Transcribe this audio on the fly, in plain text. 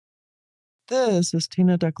This is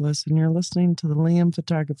Tina Douglas, and you're listening to the Liam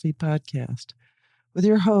Photography Podcast with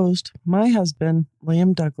your host, my husband,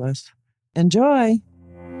 Liam Douglas. Enjoy!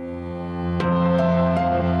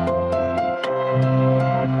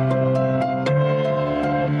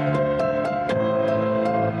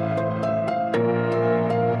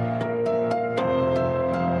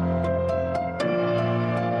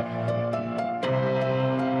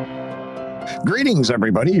 Greetings,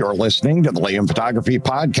 everybody. You're listening to the Liam Photography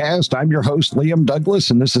Podcast. I'm your host, Liam Douglas,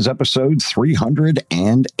 and this is episode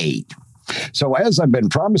 308. So as I've been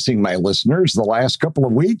promising my listeners the last couple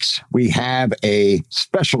of weeks, we have a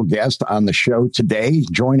special guest on the show today.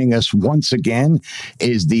 Joining us once again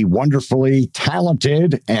is the wonderfully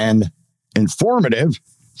talented and informative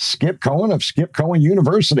Skip Cohen of Skip Cohen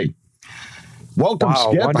University. Welcome,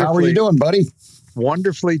 Skip. How are you doing, buddy?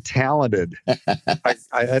 Wonderfully talented.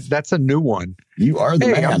 That's a new one. You are the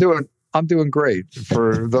man. I'm doing great.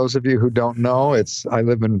 For those of you who don't know, I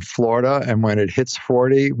live in Florida, and when it hits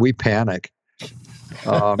 40, we panic.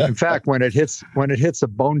 In fact, when it hits a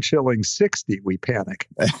bone-chilling 60, we panic.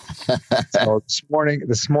 So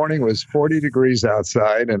this morning was 40 degrees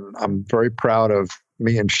outside, and I'm very proud of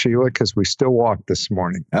me and Sheila because we still walked this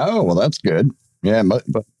morning. Oh, well, that's good. Yeah, but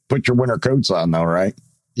put your winter coats on, though, right?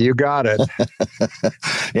 You got it.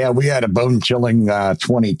 Yeah, we had a bone-chilling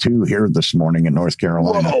 22 here this morning in North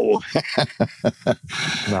Carolina. Whoa.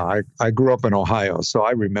 No, I grew up in Ohio, so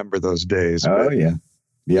I remember those days. Oh, yeah.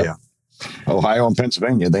 Yep. Yeah. Ohio and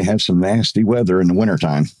Pennsylvania, they have some nasty weather in the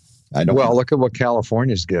wintertime. Look at what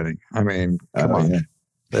California's getting. I mean, come on. Yeah.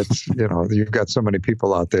 That's, you've got so many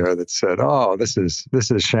people out there that said, "Oh, this is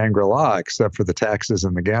Shangri-La, except for the taxes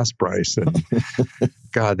and the gas price." And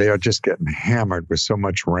God, they are just getting hammered with so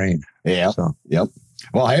much rain. Yeah. Yep.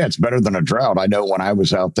 Well, hey, it's better than a drought. I know when I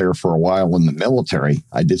was out there for a while in the military,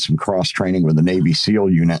 I did some cross training with the Navy SEAL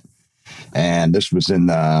unit. And this was in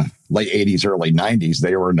the late 80s, early 90s.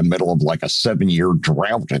 They were in the middle of like a 7-year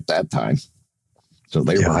drought at that time. So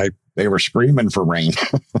they were screaming for rain.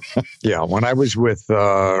 Yeah, when I was with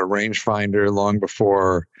Rangefinder long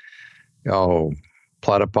before,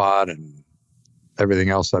 Platypod and everything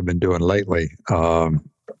else I've been doing lately,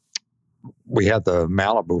 we had the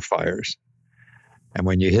Malibu fires. And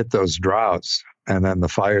when you hit those droughts and then the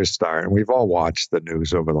fires start, and we've all watched the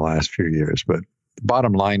news over the last few years, but the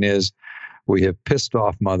bottom line is we have pissed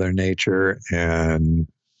off Mother Nature, and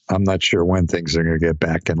I'm not sure when things are going to get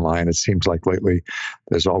back in line. It seems like lately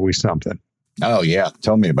there's always something. Oh, yeah.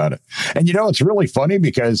 Tell me about it. And, it's really funny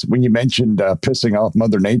because when you mentioned pissing off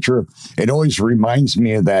Mother Nature, it always reminds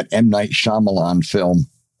me of that M. Night Shyamalan film.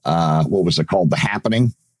 What was it called? The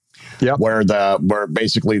Happening. Yeah. Where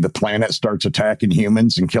basically the planet starts attacking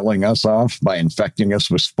humans and killing us off by infecting us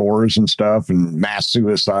with spores and stuff and mass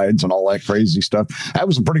suicides and all that crazy stuff. That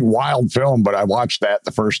was a pretty wild film, but I watched that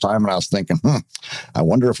the first time and I was thinking, I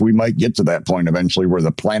wonder if we might get to that point eventually where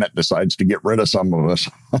the planet decides to get rid of some of us.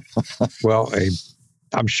 Well,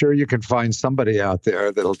 I'm sure you can find somebody out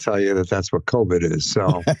there that'll tell you that that's what COVID is.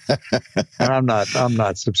 So, and I'm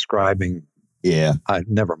not subscribing. Yeah.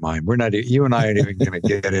 Never mind. You and I aren't even going to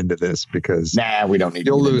get into this because we don't need.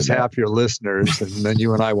 You'll lose half your listeners, and then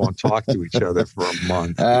you and I won't talk to each other for a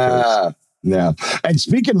month. Yeah. And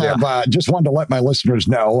speaking of, just wanted to let my listeners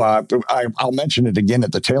know, I'll mention it again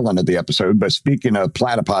at the tail end of the episode, but speaking of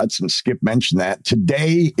platypods, and Skip mentioned that,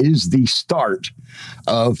 today is the start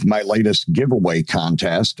of my latest giveaway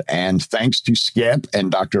contest. And thanks to Skip and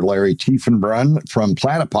Dr. Larry Tiefenbrunn from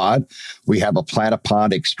Platypod, we have a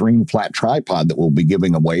Platypod Extreme Flat Tripod that we'll be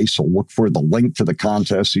giving away. So look for the link to the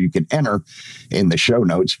contest so you can enter in the show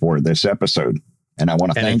notes for this episode. And I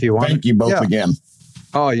want to thank you both again.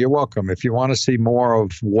 Oh, you're welcome. If you want to see more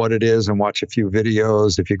of what it is and watch a few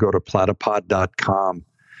videos, if you go to platypod.com,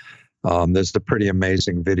 there's the pretty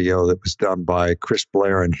amazing video that was done by Chris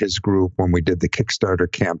Blair and his group when we did the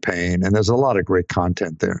Kickstarter campaign. And there's a lot of great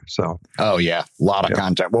content there. So, oh, yeah, a lot of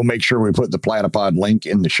content. We'll make sure we put the Platypod link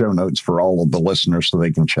in the show notes for all of the listeners so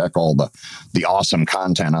they can check all the awesome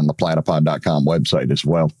content on the platypod.com website as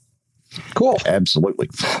well. Cool. Absolutely.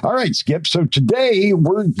 All right, Skip. So today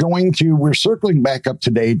we're circling back up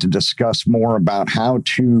today to discuss more about how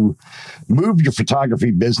to move your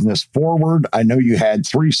photography business forward. I know you had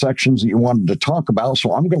 3 sections that you wanted to talk about,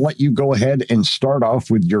 so I'm going to let you go ahead and start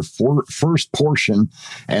off with your first portion,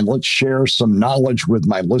 and let's share some knowledge with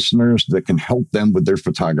my listeners that can help them with their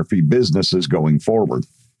photography businesses going forward.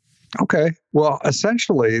 Okay. Well,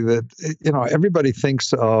 essentially everybody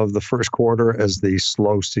thinks of the first quarter as the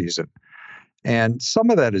slow season. And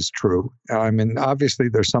some of that is true. I mean, obviously,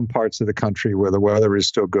 there's some parts of the country where the weather is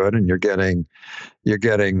still good, and you're getting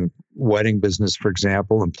wedding business, for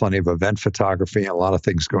example, and plenty of event photography, and a lot of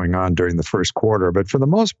things going on during the first quarter. But for the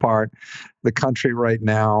most part, the country right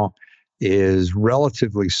now is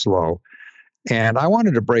relatively slow. And I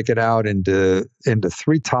wanted to break it out into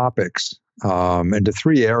three topics, into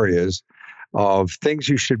three areas of things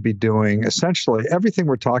you should be doing. Essentially, everything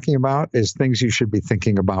we're talking about is things you should be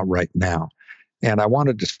thinking about right now. And I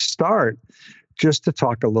wanted to start just to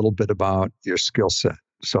talk a little bit about your skill set.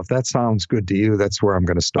 So if that sounds good to you, that's where I'm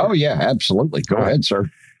going to start. Oh, yeah, absolutely. Go ahead, sir.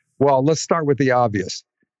 Well, let's start with the obvious.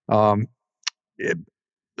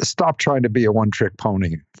 Stop trying to be a one-trick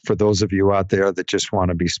pony for those of you out there that just want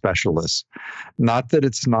to be specialists. Not that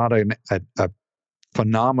it's not a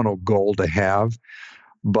phenomenal goal to have,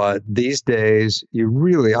 but these days, you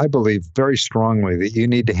really, I believe very strongly that you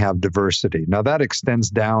need to have diversity. Now, that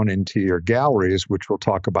extends down into your galleries, which we'll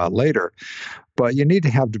talk about later, but you need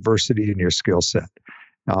to have diversity in your skill set.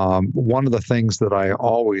 One of the things that I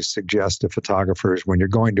always suggest to photographers when you're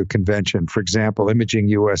going to a convention, for example, Imaging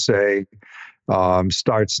USA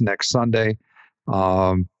starts next Sunday,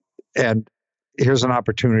 and here's an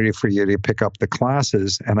opportunity for you to pick up the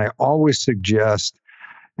classes. And I always suggest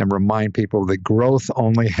and remind people that growth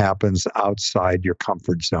only happens outside your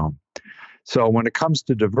comfort zone. So when it comes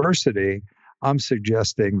to diversity, I'm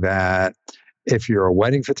suggesting that if you're a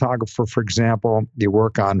wedding photographer, for example, you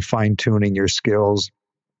work on fine-tuning your skills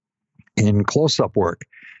in close-up work.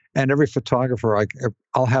 And every photographer,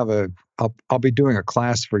 I'll be doing a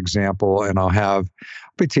class, for example, and I'll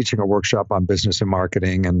be teaching a workshop on business and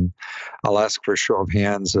marketing, and I'll ask for a show of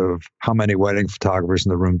hands of how many wedding photographers in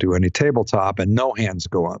the room do any tabletop, and no hands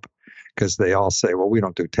go up because they all say, well, we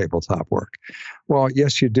don't do tabletop work. Well,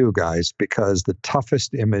 yes, you do, guys, because the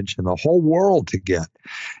toughest image in the whole world to get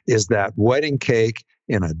is that wedding cake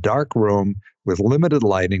in a dark room with limited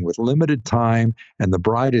lighting, with limited time, and the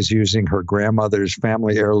bride is using her grandmother's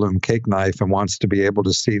family heirloom cake knife and wants to be able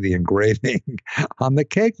to see the engraving on the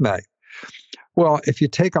cake knife. Well, if you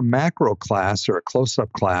take a macro class or a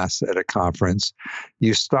close-up class at a conference,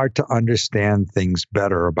 you start to understand things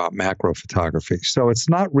better about macro photography. So it's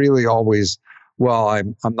not really always, well,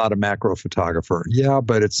 I'm not a macro photographer. Yeah,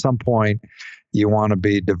 but at some point, you want to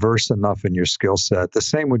be diverse enough in your skill set. The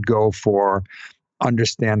same would go for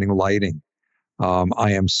understanding lighting.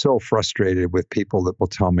 I am so frustrated with people that will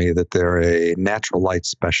tell me that they're a natural light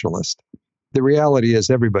specialist. The reality is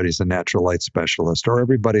everybody's a natural light specialist, or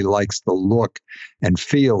everybody likes the look and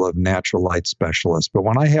feel of natural light specialists. But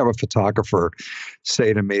when I have a photographer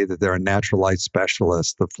say to me that they're a natural light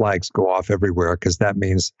specialist, the flags go off everywhere because that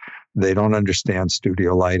means they don't understand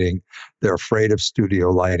studio lighting. They're afraid of studio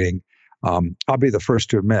lighting. I'll be the first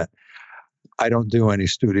to admit, I don't do any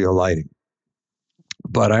studio lighting.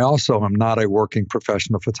 But I also am not a working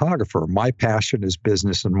professional photographer. My passion is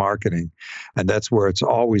business and marketing, and that's where it's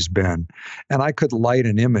always been. And I could light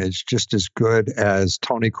an image just as good as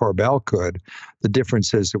Tony Corbell could. The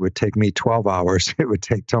difference is it would take me 12 hours. It would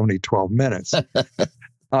take Tony 12 minutes.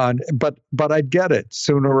 But I'd get it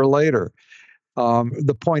sooner or later.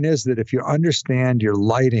 The point is that if you understand your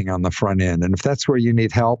lighting on the front end, and if that's where you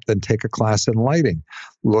need help, then take a class in lighting.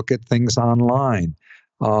 Look at things online.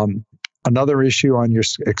 Another issue on your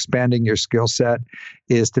expanding your skill set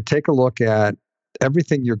is to take a look at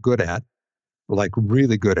everything you're good at, like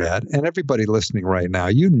really good at, and everybody listening right now,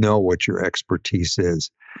 you know what your expertise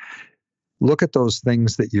is. Look at those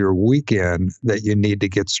things that you're weak in that you need to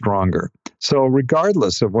get stronger. So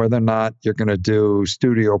regardless of whether or not you're going to do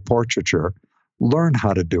studio portraiture, learn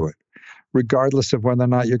how to do it. Regardless of whether or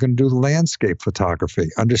not you're going to do landscape photography,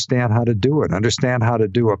 understand how to do it. Understand how to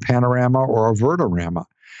do a panorama or a vertorama.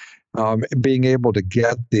 Being able to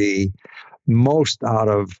get the most out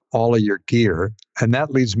of all of your gear. And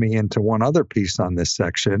that leads me into one other piece on this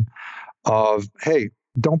section of, hey,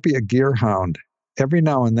 don't be a gear hound. Every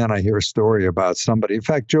now and then I hear a story about somebody. In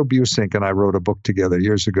fact, Joe Busink and I wrote a book together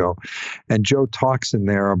years ago. And Joe talks in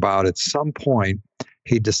there about at some point,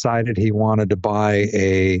 he decided he wanted to buy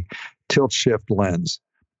a tilt shift lens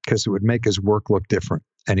because it would make his work look different.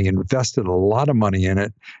 And he invested a lot of money in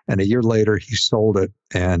it. And a year later, he sold it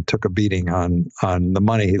and took a beating on the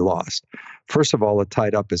money he lost. First of all, it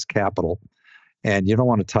tied up his capital. And you don't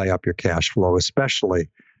want to tie up your cash flow, especially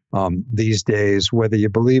these days, whether you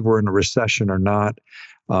believe we're in a recession or not.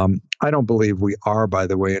 I don't believe we are, by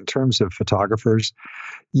the way, in terms of photographers.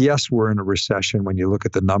 Yes, we're in a recession when you look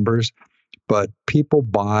at the numbers, but people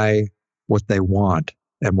buy what they want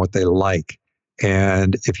and what they like.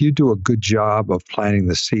 And if you do a good job of planting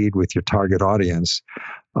the seed with your target audience,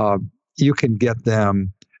 you can get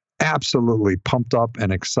them absolutely pumped up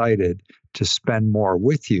and excited to spend more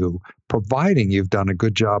with you, providing you've done a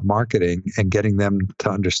good job marketing and getting them to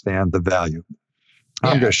understand the value.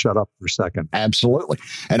 I'm going to shut up for a second. Absolutely.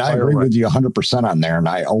 And I agree with you 100% on there. And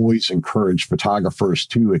I always encourage photographers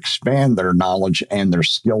to expand their knowledge and their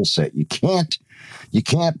skill set. You can't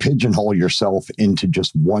pigeonhole yourself into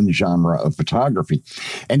just one genre of photography.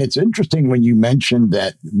 And it's interesting when you mentioned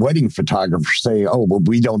that wedding photographers say, oh, well,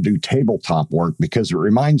 we don't do tabletop work, because it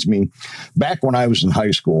reminds me back when I was in high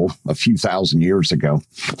school a few thousand years ago,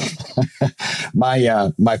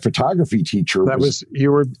 my photography teacher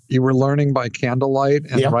you were learning by candlelight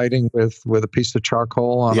and writing with a piece of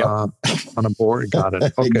charcoal on a board. Got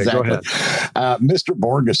it. Okay, exactly. Go ahead. Mr.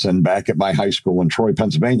 Borgeson back at my high school in Troy,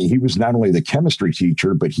 Pennsylvania, he was not only the chemistry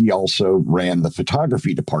teacher, but he also ran the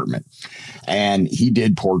photography department, and he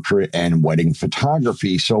did portrait and wedding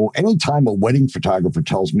photography. So anytime a wedding photographer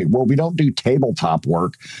tells me, well, we don't do tabletop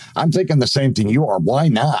work, I'm thinking the same thing you are. Why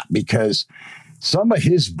not? Because some of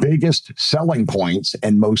his biggest selling points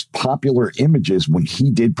and most popular images when he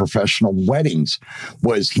did professional weddings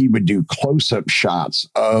was he would do close-up shots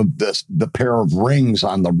of the pair of rings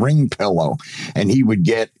on the ring pillow, and he would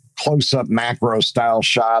get close-up macro style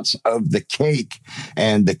shots of the cake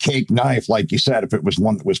and the cake knife. Like you said, if it was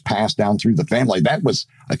one that was passed down through the family, that was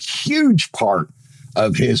a huge part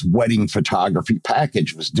of his wedding photography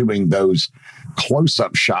package, was doing those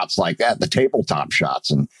close-up shots like that, the tabletop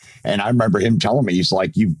shots. And I remember him telling me, he's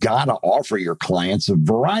like, you've got to offer your clients a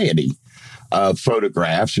variety of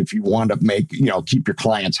photographs if you want to keep your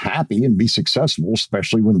clients happy and be successful,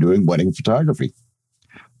 especially when doing wedding photography.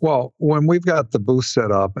 Well, when we've got the booth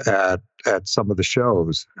set up at some of the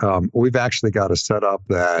shows, we've actually got a setup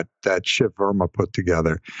that Shiv Verma put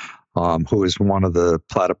together, who is one of the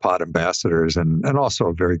Platypod ambassadors and also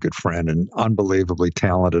a very good friend and unbelievably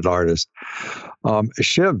talented artist.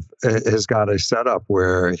 Shiv has got a setup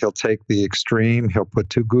where he'll take the extreme, he'll put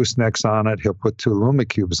 2 goosenecks on it, he'll put 2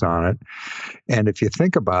 Lumicubes on it. And if you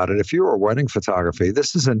think about it, if you were wedding photography,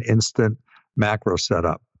 this is an instant macro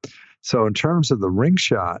setup. So in terms of the ring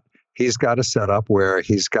shot, he's got a setup where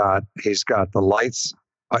he's got the lights,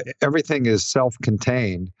 everything is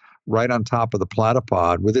self-contained right on top of the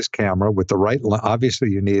Platypod with his camera with the right, obviously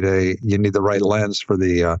you need the right lens for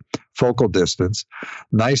the focal distance,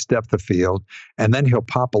 nice depth of field, and then he'll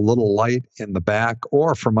pop a little light in the back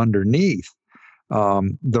or from underneath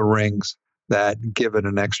the rings that give it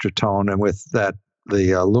an extra tone. And with the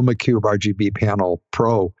Lumicube RGB Panel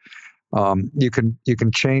Pro, you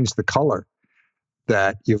can change the color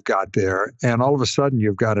that you've got there, and all of a sudden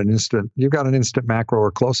you've got an instant macro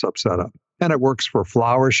or close-up setup, and it works for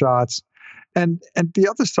flower shots. And the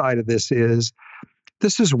other side of this is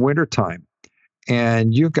wintertime,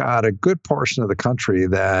 and you've got a good portion of the country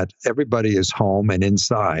that everybody is home and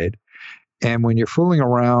inside, and when you're fooling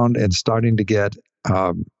around and starting to get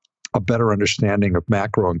a better understanding of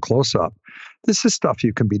macro and close-up, this is stuff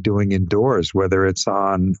you can be doing indoors, whether it's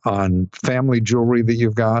on family jewelry that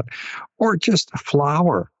you've got or just a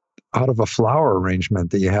flower out of a flower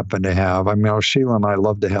arrangement that you happen to have. I mean, Sheila and I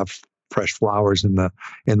love to have fresh flowers in the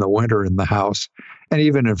winter in the house, and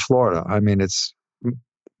even in Florida. I mean,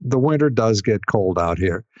 the winter does get cold out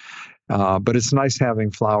here, but it's nice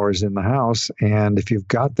having flowers in the house. And if you've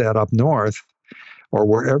got that up north or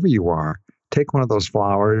wherever you are, take one of those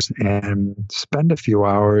flowers and spend a few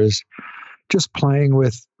hours just playing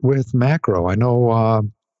with macro. I know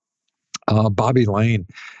Bobby Lane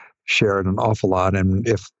shared an awful lot. And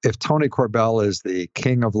if Tony Corbell is the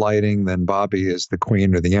king of lighting, then Bobby is the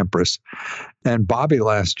queen or the empress. And Bobby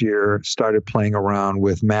last year started playing around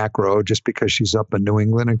with macro just because she's up in New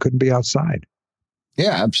England and couldn't be outside.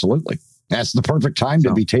 Yeah, absolutely. That's the perfect time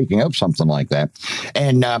to be taking up something like that.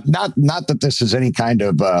 And not that this is any kind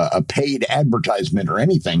of a paid advertisement or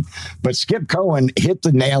anything, but Skip Cohen hit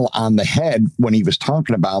the nail on the head when he was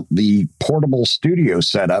talking about the portable studio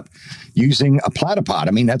setup using a Platypod.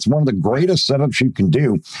 I mean, that's one of the greatest setups you can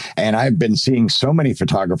do. And I've been seeing so many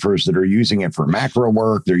photographers that are using it for macro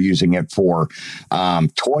work. They're using it for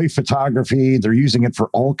toy photography. They're using it for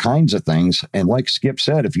all kinds of things. And like Skip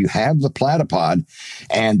said, if you have the Platypod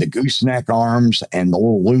and the gooseneck arms and the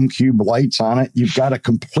little Lumicube lights on it, you've got a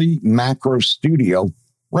complete macro studio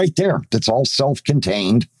right there that's all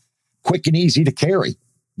self-contained, quick and easy to carry.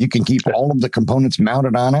 You can keep all of the components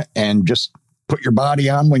mounted on it and just put your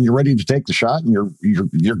body on when you're ready to take the shot, and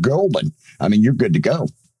you're golden. I mean, you're good to go.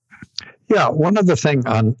 Yeah, one other thing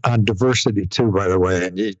on diversity too, by the way,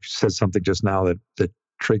 and you said something just now that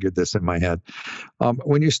triggered this in my head.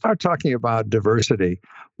 When you start talking about diversity,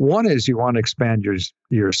 one is you want to expand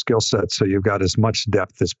your skill set so you've got as much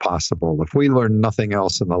depth as possible. If we learned nothing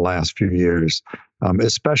else in the last few years,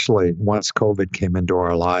 especially once COVID came into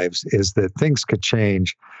our lives, is that things could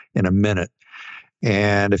change in a minute.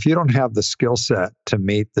 And if you don't have the skill set to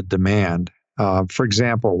meet the demand, for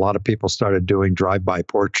example, a lot of people started doing drive-by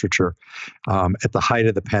portraiture at the height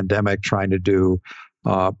of the pandemic, trying to do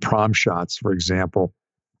prom shots, for example.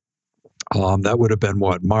 That would have been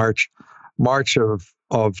what, March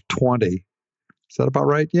of 20. Is that about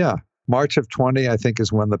right? Yeah. March of 20, I think,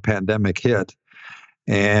 is when the pandemic hit.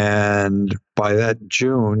 And by that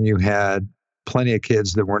June, you had plenty of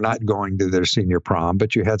kids that were not going to their senior prom,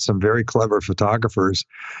 but you had some very clever photographers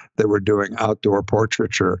that were doing outdoor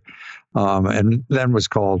portraiture. And then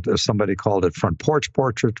somebody called it front porch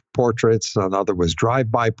portraits. Another was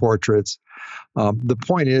drive-by portraits. The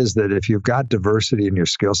point is that if you've got diversity in your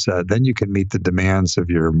skill set, then you can meet the demands of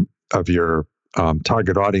your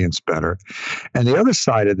target audience better. And the other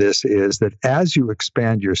side of this is that as you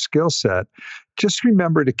expand your skill set, just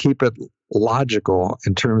remember to keep it logical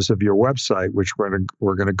in terms of your website, which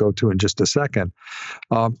we're going to go to in just a second.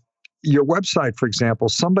 Your website, for example,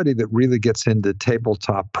 somebody that really gets into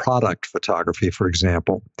tabletop product photography, for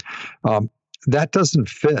example, that doesn't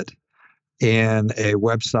fit in a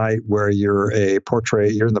website where you're in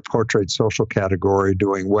the portrait social category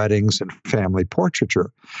doing weddings and family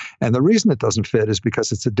portraiture. And the reason it doesn't fit is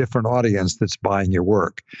because it's a different audience that's buying your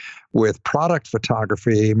work. With product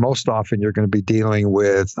photography, most often you're going to be dealing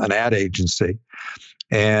with an ad agency,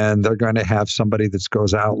 and they're going to have somebody that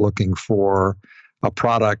goes out looking for a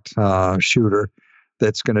product shooter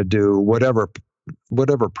that's going to do whatever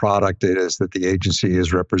product it is that the agency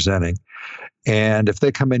is representing. And if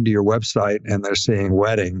they come into your website and they're seeing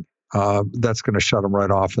wedding, that's going to shut them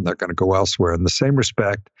right off and they're going to go elsewhere. In the same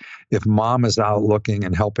respect, if mom is out looking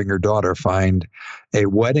and helping her daughter find a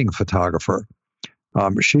wedding photographer,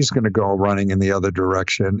 she's going to go running in the other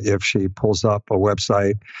direction if she pulls up a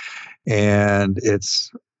website and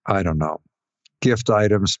it's, I don't know, gift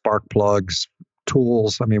items, spark plugs,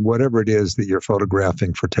 tools, whatever it is that you're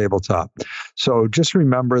photographing for tabletop. So just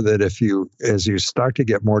remember that as you start to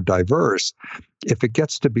get more diverse, if it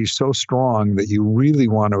gets to be so strong that you really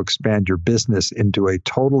want to expand your business into a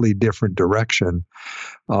totally different direction,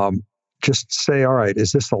 just say, all right,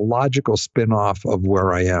 is this a logical spin-off of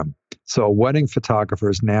where I am? So wedding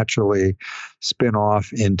photographers naturally spin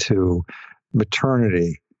off into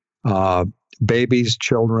maternity, babies,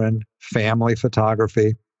 children, family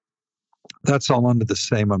photography. That's all under the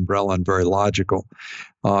same umbrella and very logical.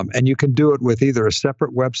 And you can do it with either a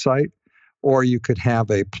separate website or you could have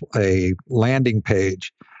a landing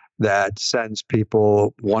page that sends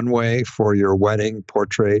people one way for your wedding,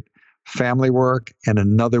 portrait, family work, and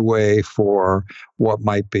another way for what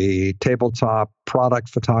might be tabletop product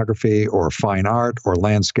photography or fine art or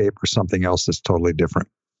landscape or something else that's totally different.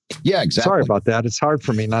 Yeah, exactly. Sorry about that. It's hard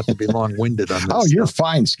for me not to be long-winded on this. Oh, you're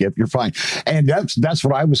fine, Skip. You're fine. And that's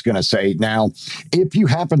what I was going to say. Now, if you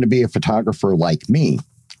happen to be a photographer like me,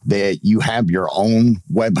 that you have your own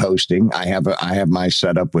web hosting. I have my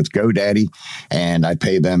setup with GoDaddy, and I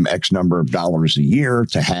pay them X number of dollars a year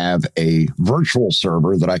to have a virtual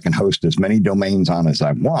server that I can host as many domains on as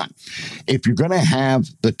I want. If you're going to have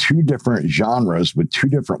the two different genres with two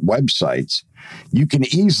different websites, you can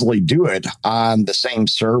easily do it on the same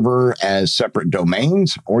server as separate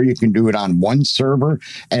domains, or you can do it on one server.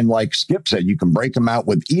 And like Skip said, you can break them out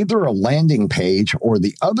with either a landing page, or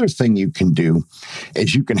the other thing you can do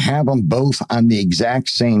is you can have them both on the exact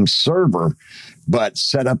same server, but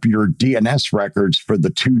set up your DNS records for the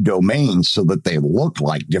two domains so that they look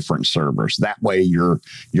like different servers. That way your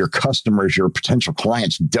customers, your potential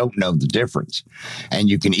clients don't know the difference. And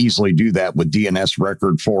you can easily do that with DNS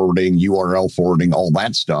record forwarding, URL forwarding, all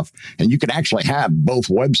that stuff. And you can actually have both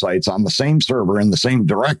websites on the same server in the same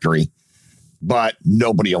directory, but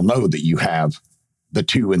nobody will know that you have the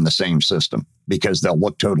two in the same system because they'll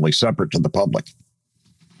look totally separate to the public.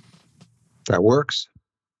 That works.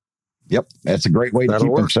 Yep, that's a great way to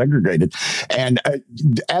keep them segregated. And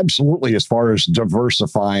absolutely, as far as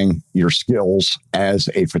diversifying your skills as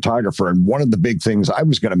a photographer, and one of the big things I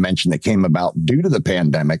was going to mention that came about due to the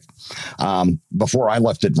pandemic before I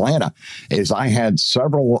left Atlanta is I had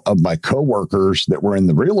several of my coworkers that were in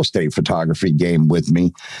the real estate photography game with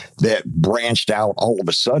me that branched out all of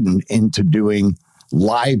a sudden into doing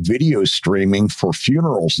live video streaming for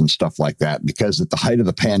funerals and stuff like that, because at the height of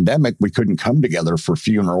the pandemic, we couldn't come together for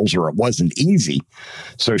funerals, or it wasn't easy.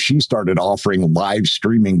 So she started offering live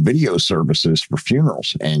streaming video services for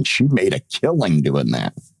funerals, and she made a killing doing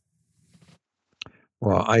that.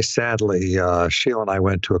 Well, I sadly, Sheila and I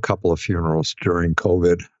went to a couple of funerals during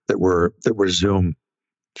COVID that were Zoom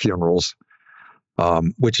funerals,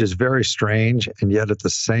 which is very strange. And yet at the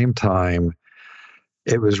same time,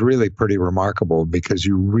 it was really pretty remarkable because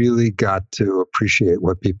you really got to appreciate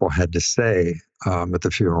what people had to say at the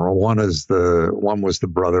funeral. One was the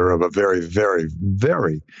brother of a very, very,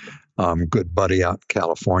 very good buddy out in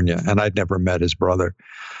California, and I'd never met his brother,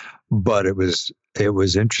 but it was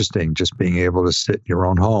interesting just being able to sit in your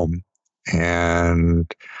own home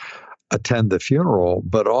and attend the funeral,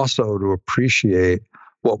 but also to appreciate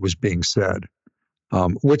what was being said,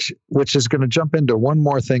 which is going to jump into one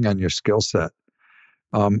more thing on your skill set.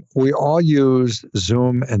 We all use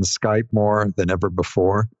Zoom and Skype more than ever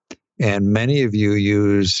before, and many of you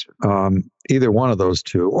use either one of those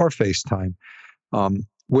two or FaceTime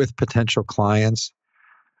with potential clients.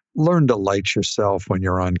 Learn to light yourself when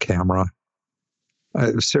you're on camera.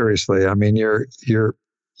 Seriously, I mean, you're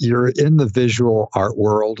in the visual art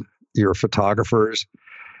world. You're photographers,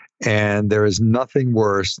 and there is nothing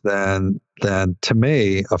worse than to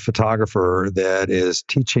me, a photographer that is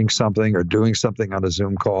teaching something or doing something on a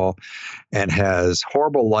Zoom call and has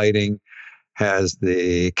horrible lighting, has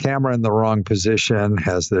the camera in the wrong position,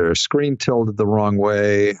 has their screen tilted the wrong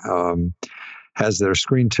way, has their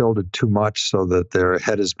screen tilted too much so that their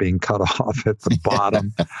head is being cut off at the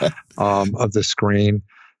bottom of the screen.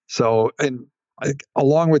 So,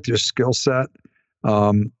 along with your skill set,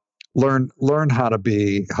 learn how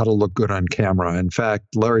to look good on camera. In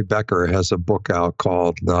fact, Larry Becker has a book out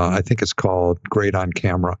called I think it's called Great on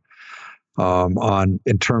Camera,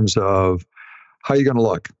 in terms of how you're going to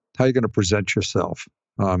look, how you're going to present yourself,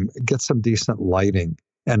 get some decent lighting,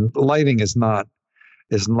 and lighting is not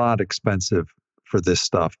expensive for this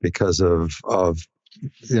stuff because of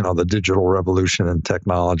the digital revolution and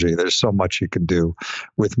technology. There's so much you can do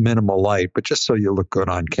with minimal light, but just so you look good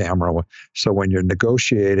on camera. So when you're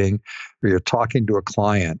negotiating or you're talking to a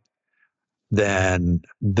client, then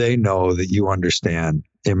they know that you understand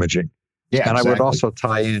imaging. Yeah, and exactly. I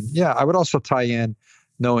would also tie in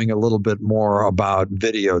knowing a little bit more about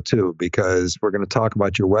video too, because we're going to talk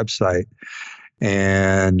about your website,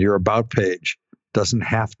 and your about page doesn't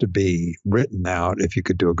have to be written out if you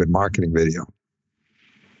could do a good marketing video.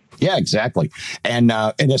 Yeah, exactly. And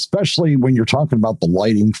especially when you're talking about the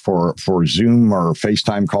lighting for Zoom or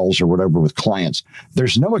FaceTime calls or whatever with clients,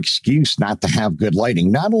 there's no excuse not to have good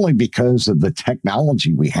lighting, not only because of the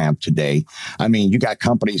technology we have today. I mean, you got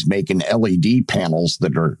companies making LED panels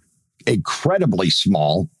that are incredibly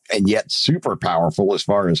small and yet super powerful as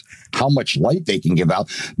far as how much light they can give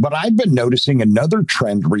out. But I've been noticing another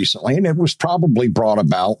trend recently, and it was probably brought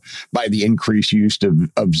about by the increased use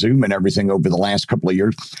of Zoom and everything over the last couple of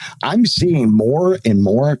years. I'm seeing more and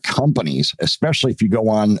more companies, especially if you go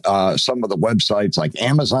on some of the websites like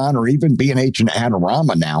Amazon or even B&H and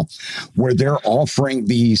Adorama now, where they're offering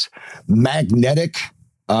these magnetic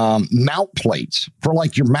mount plates for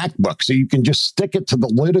like your MacBook. So you can just stick it to the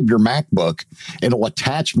lid of your MacBook. It'll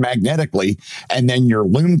attach magnetically, and then your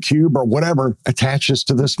Lume Cube or whatever attaches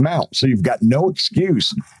to this mount. So you've got no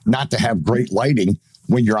excuse not to have great lighting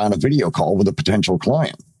when you're on a video call with a potential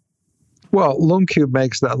client. Well, Lume Cube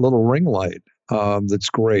makes that little ring light that's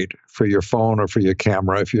great for your phone or for your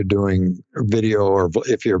camera if you're doing video or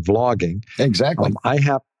if you're vlogging. Exactly. I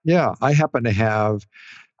happen to have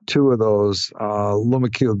two of those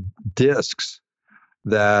LumaCube discs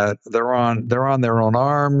that they're on their own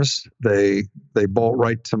arms. They bolt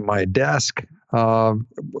right to my desk,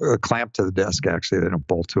 clamp to the desk. Actually, they don't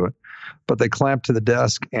bolt to it, but they clamp to the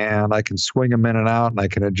desk, and I can swing them in and out, and I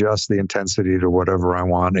can adjust the intensity to whatever I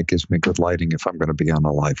want. It gives me good lighting if I'm going to be on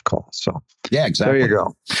a live call. So yeah, exactly. There you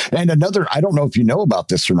go. And I don't know if you know about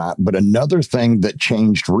this or not, but another thing that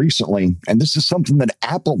changed recently, and this is something that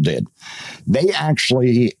Apple did, they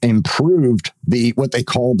actually improved what they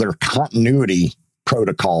call their continuity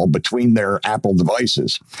protocol between their Apple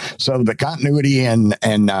devices. So the continuity and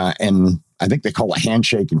I think they call it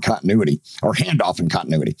handshake and continuity, or handoff and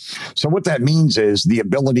continuity. So what that means is the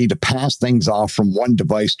ability to pass things off from one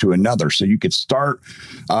device to another. So you could start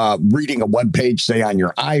reading a web page, say on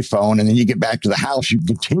your iPhone, and then you get back to the house, you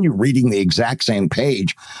continue reading the exact same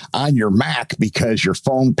page on your Mac because your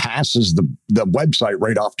phone passes the website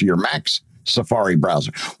right off to your Mac's Safari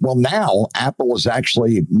browser. Well, now Apple has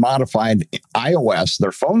actually modified iOS,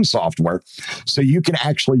 their phone software, so you can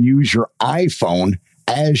actually use your iPhone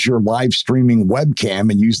as your live streaming webcam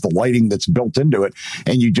and use the lighting that's built into it.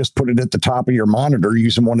 And you just put it at the top of your monitor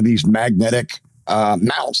using one of these magnetic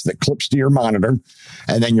mounts that clips to your monitor.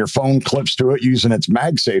 And then your phone clips to it using its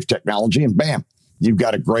MagSafe technology. And bam, you've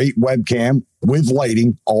got a great webcam with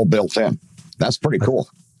lighting all built in. That's pretty cool.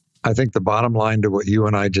 I think the bottom line to what you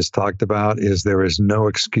and I just talked about is there is no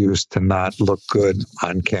excuse to not look good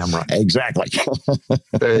on camera. Exactly.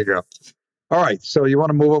 There you go. All right. So you want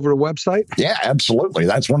to move over to website? Yeah, absolutely.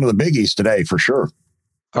 That's one of the biggies today for sure.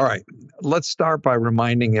 All right. Let's start by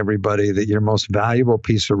reminding everybody that your most valuable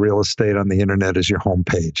piece of real estate on the internet is your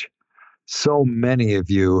homepage. So many of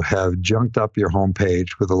you have junked up your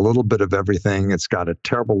homepage with a little bit of everything. It's got a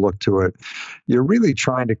terrible look to it. You're really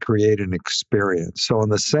trying to create an experience. So in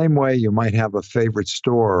the same way, you might have a favorite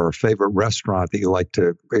store or a favorite restaurant that you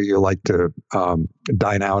like to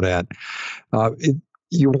dine out at.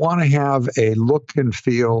 You want to have a look and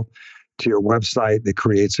feel to your website that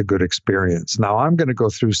creates a good experience. Now, I'm going to go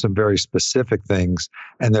through some very specific things,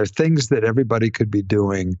 and they're things that everybody could be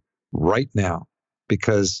doing right now.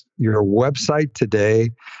 Because your website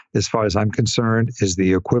today, as far as I'm concerned, is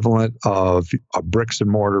the equivalent of a bricks and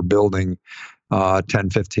mortar building 10,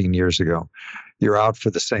 15 years ago. You're out for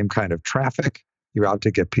the same kind of traffic. You're out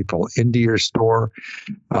to get people into your store.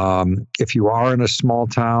 If you are in a small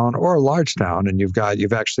town or a large town and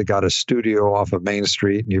you've actually got a studio off of Main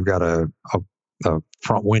Street and you've got a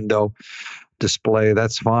front window display,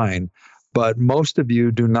 that's fine. But most of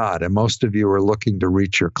you do not. And most of you are looking to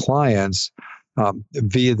reach your clients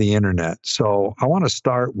via the internet. So I want to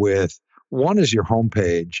start with one is your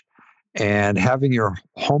homepage, and having your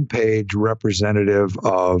homepage representative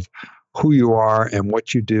of who you are and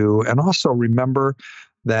what you do. And also remember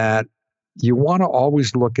that you want to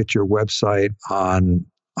always look at your website on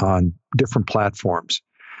different platforms.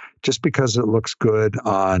 Just because it looks good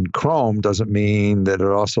on Chrome doesn't mean that it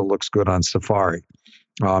also looks good on Safari.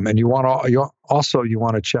 And you want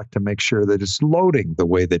to check to make sure that it's loading the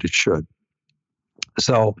way that it should.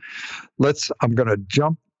 So I'm going to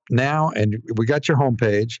jump now, and we got your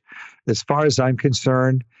homepage. As far as I'm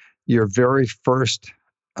concerned, your very first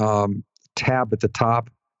tab at the top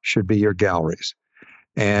should be your galleries.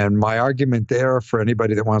 And my argument there for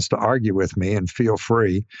anybody that wants to argue with me, and feel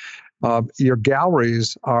free, your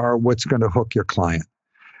galleries are what's going to hook your client.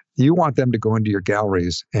 You want them to go into your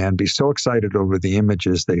galleries and be so excited over the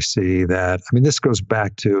images they see that, this goes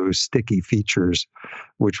back to sticky features,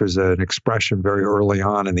 which was an expression very early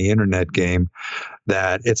on in the internet game,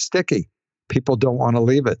 that it's sticky. People don't want to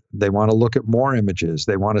leave it. They want to look at more images.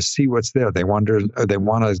 They want to see what's there. They want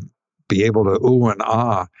to be able to ooh and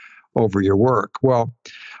ah over your work. Well,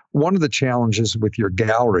 one of the challenges with your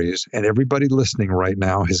galleries, and everybody listening right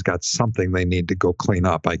now has got something they need to go clean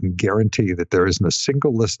up. I can guarantee that there isn't a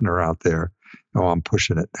single listener out there. Oh, I'm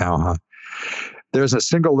pushing it now, huh? There's a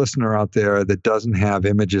single listener out there that doesn't have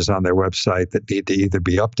images on their website that need to either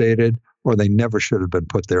be updated or they never should have been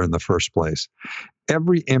put there in the first place.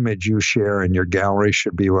 Every image you share in your gallery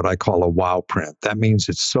should be what I call a wow print. That means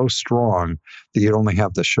it's so strong that you'd only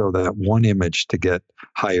have to show that one image to get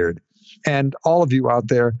hired. And all of you out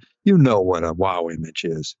there, you know what a wow image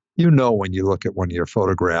is. You know when you look at one of your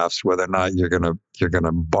photographs whether or not you're gonna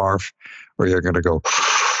barf or you're gonna go,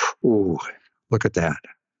 ooh, look at that.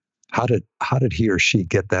 How did he or she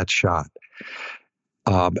get that shot?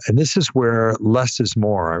 And this is where less is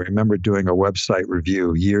more. I remember doing a website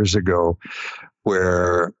review years ago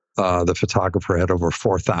where the photographer had over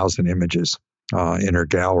 4,000 images in her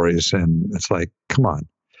galleries, and it's like, come on.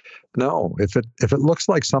 No, if it looks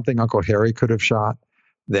like something Uncle Harry could have shot,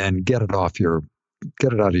 then get it out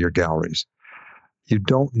of your galleries. You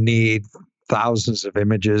don't need thousands of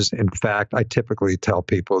images. In fact, I typically tell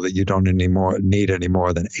people that you don't need any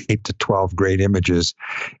more than 8 to 12 great images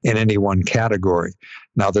in any one category.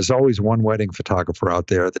 Now, there's always one wedding photographer out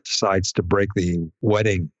there that decides to break the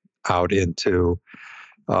wedding out into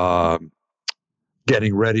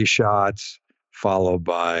getting ready shots, followed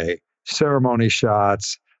by ceremony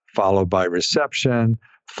shots, followed by reception,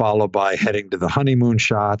 followed by heading to the honeymoon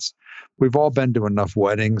shots. We've all been to enough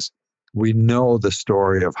weddings. We know the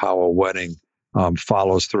story of how a wedding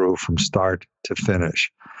follows through from start to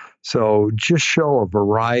finish. So just show a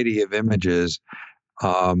variety of images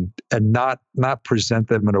and not present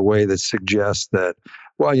them in a way that suggests that,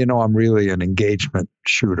 well, I'm really an engagement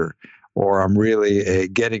shooter, or I'm really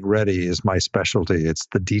getting ready is my specialty. It's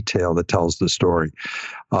the detail that tells the story.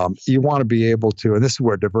 You want to be able to, and this is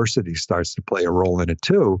where diversity starts to play a role in it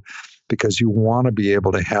too, because you want to be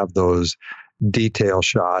able to have those detail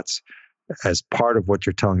shots as part of what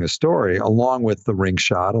you're telling the story, along with the ring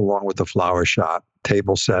shot, along with the flower shot,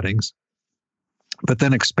 table settings, but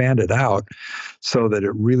then expand it out so that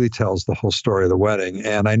it really tells the whole story of the wedding.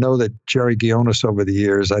 And I know that Jerry Gionis over the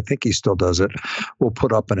years, I think he still does it, will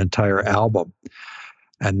put up an entire album.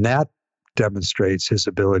 And that demonstrates his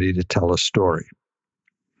ability to tell a story.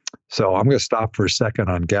 So I'm going to stop for a second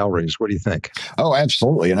on galleries. What do you think? Oh,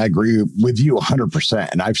 absolutely. And I agree with you 100%.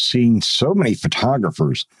 And I've seen so many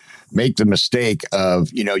photographers make the mistake of,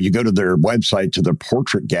 you go to their website, to their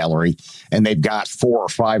portrait gallery, and they've got 400 or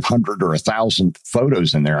 500 or 1,000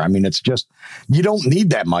 photos in there. I mean, it's just, you don't need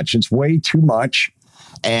that much. It's way too much.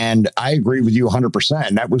 And I agree with you 100%.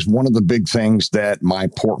 And that was one of the big things that my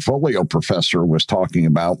portfolio professor was talking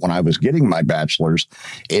about when I was getting my bachelor's,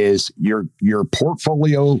 is your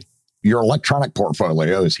portfolio, your electronic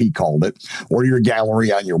portfolio, as he called it, or your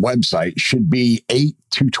gallery on your website should be 8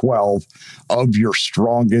 to 12 of your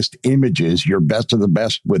strongest images, your best of the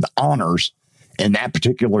best with honors in that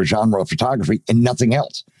particular genre of photography, and nothing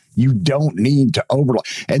else. You don't need to overload.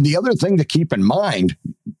 And the other thing to keep in mind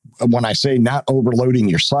when I say not overloading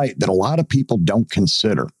your site that a lot of people don't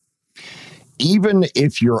consider, even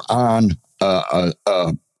if you're on a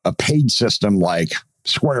paid system like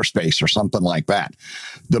Squarespace or something like that,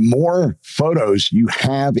 the more photos you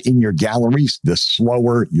have in your galleries, the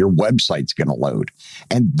slower your website's going to load.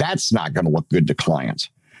 And that's not going to look good to clients,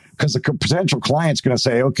 because the potential client's going to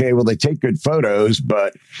say, okay, well, they take good photos,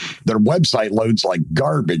 but their website loads like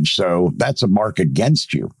garbage. So that's a mark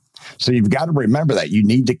against you. So you've got to remember that you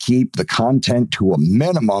need to keep the content to a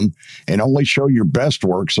minimum and only show your best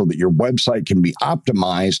work so that your website can be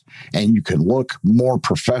optimized and you can look more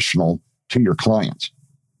professional to your clients.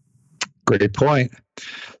 Great point.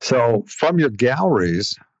 So from your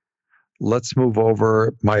galleries, let's move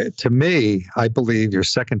over. To me, I believe your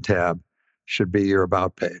second tab should be your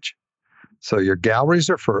about page. So your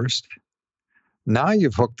galleries are first. Now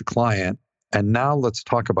you've hooked the client, and now let's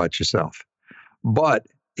talk about yourself. But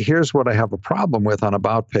here's what I have a problem with on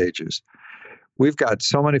about pages. We've got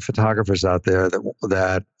so many photographers out there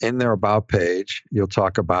that in their about page, you'll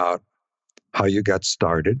talk about how you got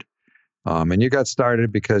started. And you got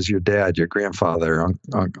started because your dad, your grandfather,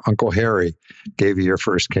 Uncle Harry gave you your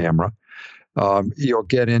first camera. You'll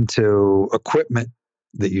get into equipment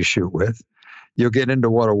that you shoot with. You'll get into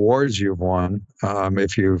what awards you've won.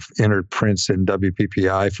 If you've entered prints in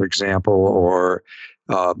WPPI, for example, or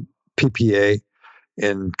PPA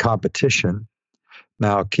in competition.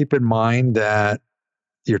 Now, keep in mind that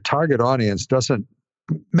your target audience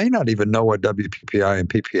may not even know what WPPI and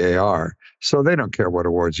PPA are, so they don't care what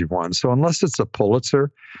awards you've won. So unless it's a Pulitzer,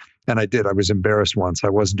 and I was embarrassed once. I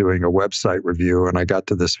was doing a website review, and I got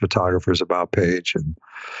to this photographer's about page, and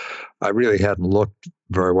I really hadn't looked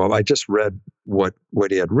very well. I just read what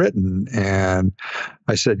he had written, and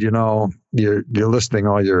I said, you're listing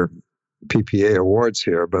all your PPA awards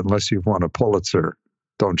here, but unless you've won a Pulitzer,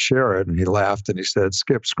 don't share it. And he laughed and he said,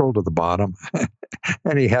 Skip, scroll to the bottom.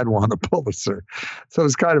 And he had won a Pulitzer. So it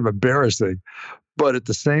was kind of embarrassing. But at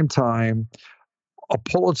the same time, a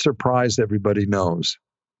Pulitzer Prize everybody knows.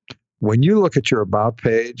 When you look at your about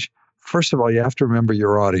page, first of all, you have to remember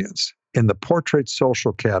your audience. In the portrait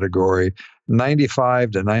social category,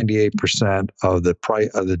 95 to 98% of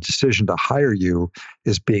the decision to hire you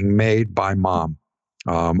is being made by mom,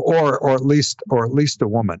 or at least a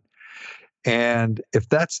woman. And if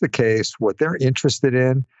that's the case, what they're interested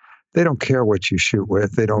in, they don't care what you shoot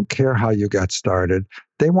with. They don't care how you got started.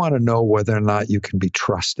 They want to know whether or not you can be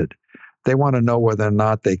trusted. They want to know whether or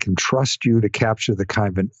not they can trust you to capture the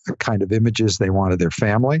kind of images they want of their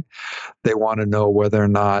family. They want to know whether or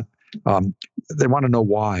not, they want to know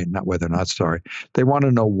why, not whether or not, sorry. They want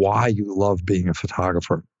to know why you love being a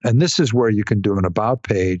photographer. And this is where you can do an about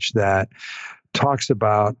page that talks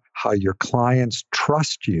about how your clients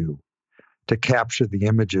trust you to capture the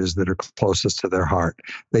images that are closest to their heart.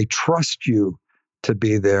 They trust you to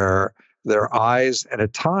be their eyes and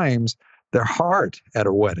at times their heart at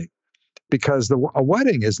a wedding, because a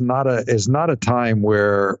wedding is not a time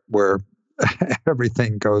where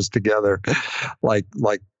everything goes together like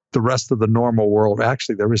the rest of the normal world.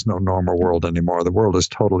 Actually, there is no normal world anymore. The world is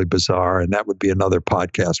totally bizarre, and that would be another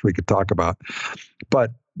podcast we could talk about.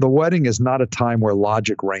 But the wedding is not a time where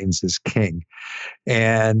logic reigns as king.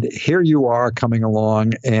 And here you are coming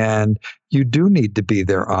along, and you do need to be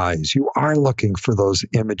their eyes. You are looking for those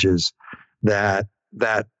images that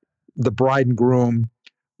the bride and groom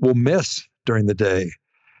will miss during the day.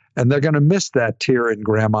 And they're going to miss that tear in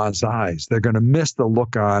grandma's eyes. They're going to miss the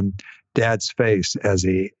look on dad's face as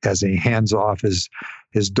he hands off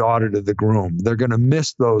his daughter to the groom. They're going to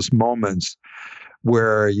miss those moments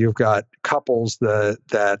where you've got couples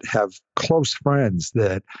that have close friends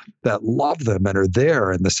that love them and are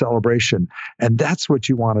there in the celebration. And that's what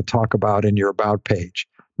you want to talk about in your about page.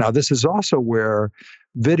 Now, this is also where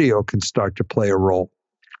video can start to play a role.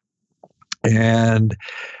 And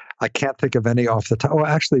I can't think of any off the top. Oh,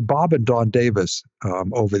 actually, Bob and Dawn Davis,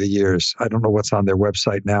 over the years, I don't know what's on their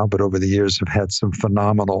website now, but over the years have had some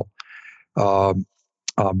phenomenal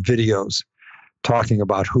videos talking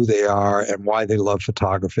about who they are and why they love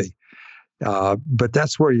photography. But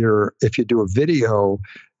that's where if you do a video,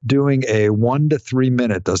 doing a 1 to 3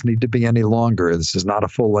 minute, doesn't need to be any longer. This is not a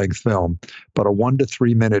full length film, but a 1 to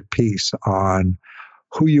 3 minute piece on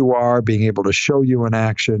who you are, being able to show you in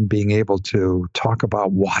action, being able to talk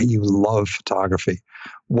about why you love photography,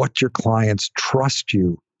 what your clients trust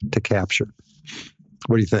you to capture.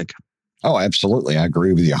 What do you think? Oh, absolutely. I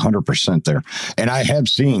agree with you 100% there. And I have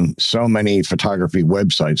seen so many photography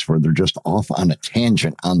websites where they're just off on a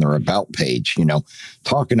tangent on their about page,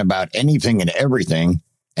 talking about anything and everything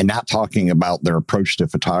and not talking about their approach to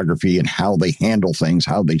photography and how they handle things,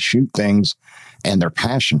 how they shoot things, and their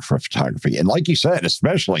passion for photography. And like you said,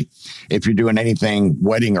 especially if you're doing anything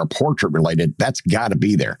wedding or portrait related, that's got to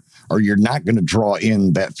be there, or you're not going to draw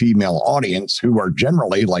in that female audience who are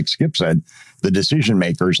generally, like Skip said, the decision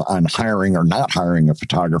makers on hiring or not hiring a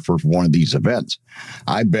photographer for one of these events.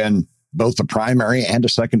 I've been both a primary and a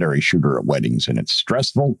secondary shooter at weddings, and it's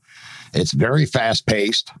stressful. It's very fast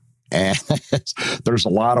paced. And there's a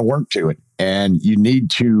lot of work to it. And you need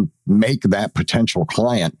to make that potential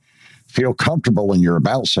client feel comfortable in your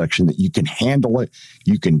about section that you can handle it.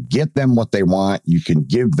 You can get them what they want. You can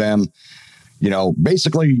give them,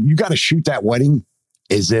 basically you got to shoot that wedding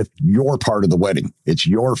as if you're part of the wedding. It's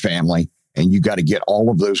your family, and you got to get all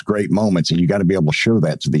of those great moments, and you got to be able to show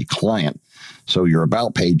that to the client. So your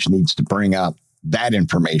about page needs to bring out that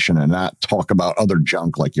information and not talk about other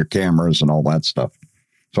junk like your cameras and all that stuff.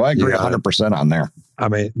 So I agree 100% on there. I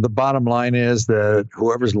mean, the bottom line is that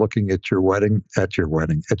whoever's looking at your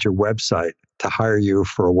website to hire you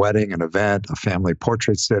for a wedding, an event, a family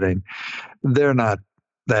portrait sitting, they're not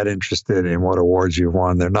that interested in what awards you've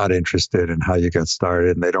won. They're not interested in how you got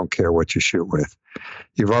started, and they don't care what you shoot with.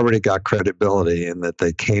 You've already got credibility in that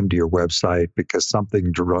they came to your website because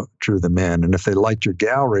something drew them in. And if they liked your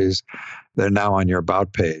galleries, they're now on your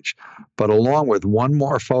about page. But along with one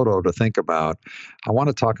more photo to think about, I want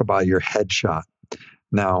to talk about your headshot.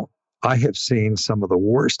 Now, I have seen some of the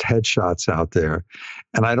worst headshots out there,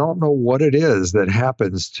 and I don't know what it is that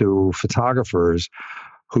happens to photographers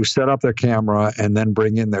who set up their camera and then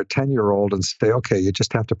bring in their 10-year-old and say, okay, you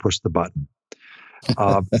just have to push the button.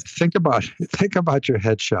 Think about your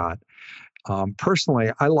headshot. Personally,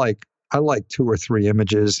 I like 2 or 3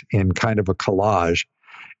 images in kind of a collage.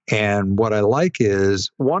 And what I like is,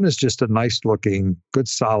 one is just a nice looking, good,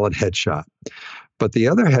 solid headshot. But the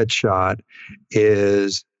other headshot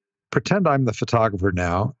is, pretend I'm the photographer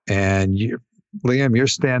now, and Liam, you're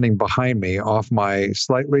standing behind me,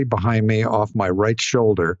 slightly behind me, off my right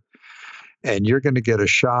shoulder, and you're going to get a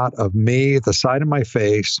shot of me, the side of my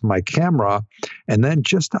face, my camera, and then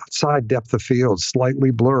just outside depth of field,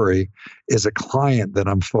 slightly blurry, is a client that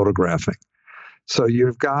I'm photographing. So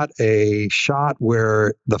you've got a shot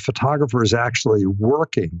where the photographer is actually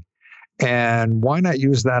working. And why not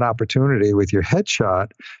use that opportunity with your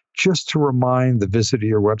headshot just to remind the visitor to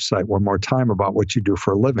your website one more time about what you do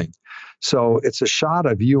for a living? So it's a shot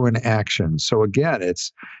of you in action. So again,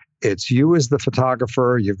 it's you as the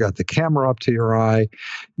photographer. You've got the camera up to your eye.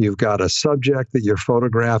 You've got a subject that you're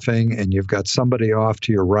photographing, and you've got somebody off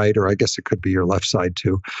to your right, or I guess it could be your left side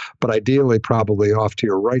too, but ideally probably off to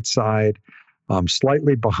your right side,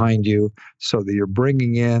 slightly behind you, so that you're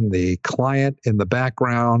bringing in the client in the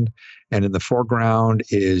background, and in the foreground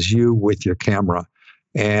is you with your camera.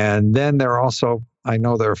 And then I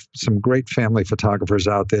know there are some great family photographers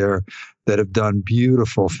out there that have done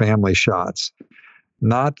beautiful family shots.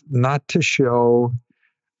 Not to show,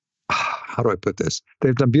 how do I put this?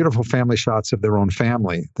 They've done beautiful family shots of their own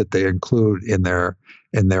family that they include in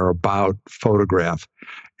their about photograph.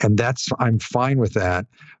 And I'm fine with that.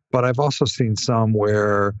 But I've also seen some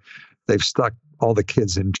where they've stuck all the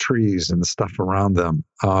kids in trees and the stuff around them.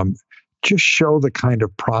 Just show the kind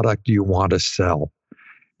of product you want to sell.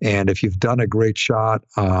 And if you've done a great shot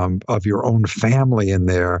of your own family in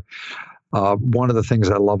there, one of the things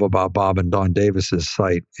I love about Bob and Dawn Davis's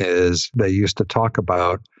site is they used to talk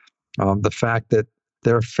about the fact that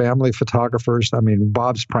they're family photographers. I mean,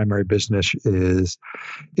 Bob's primary business is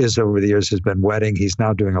over the years has been wedding. He's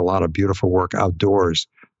now doing a lot of beautiful work outdoors,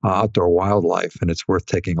 outdoor wildlife, and it's worth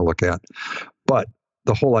taking a look at. But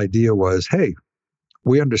the whole idea was, hey,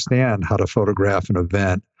 we understand how to photograph an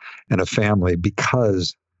event and a family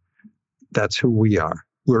because that's who we are.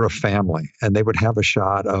 We're a family. And they would have a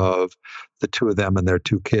shot of the two of them and their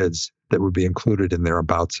 2 kids that would be included in their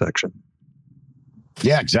about section.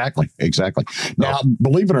 Yeah, exactly. Now,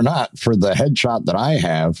 believe it or not, for the headshot that I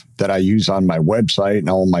have that I use on my website and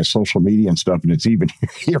all my social media and stuff, and it's even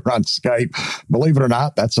here on Skype, believe it or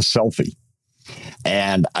not, that's a selfie.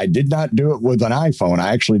 And I did not do it with an iPhone.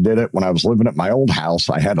 I actually did it when I was living at my old house.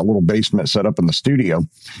 I had a little basement set up in the studio,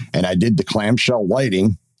 and I did the clamshell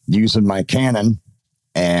lighting using my Canon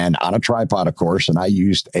and on a tripod, of course, and I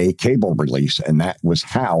used a cable release, and that was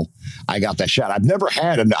how I got that shot. I've never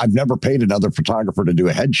paid another photographer to do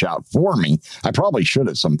a headshot for me. I probably should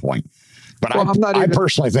at some point, but I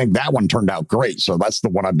personally think that one turned out great. So that's the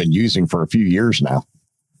one I've been using for a few years now.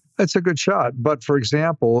 That's a good shot. But for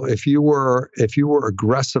example, if you were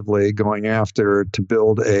aggressively going after to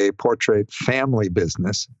build a portrait family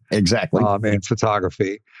business, exactly, in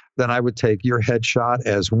photography, then I would take your headshot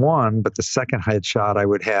as one, but the second headshot I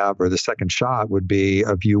would have, or the second shot would be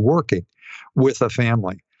of you working with a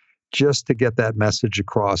family, just to get that message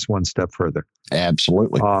across one step further.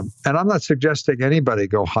 Absolutely. And I'm not suggesting anybody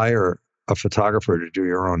go hire a photographer to do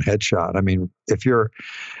your own headshot. I mean, if you've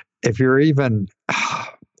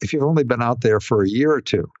only been out there for a year or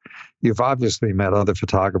two, you've obviously met other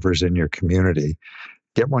photographers in your community.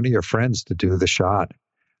 Get one of your friends to do the shot,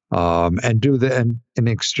 and in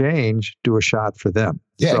exchange, do a shot for them.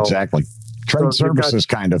 Yeah, exactly. Trade services,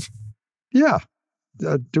 kind of. Yeah,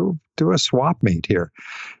 do a swap meet here.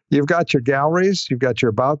 You've got your galleries, you've got your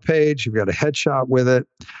about page, you've got a headshot with it.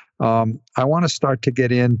 I want to start to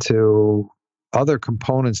get into other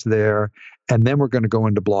components there, and then we're going to go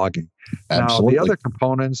into blogging. Absolutely. Now, the other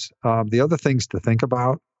components, the other things to think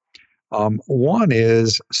about, one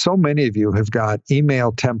is so many of you have got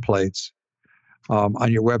email templates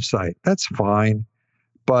on your website. That's fine,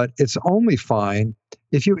 but it's only fine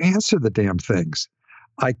if you answer the damn things.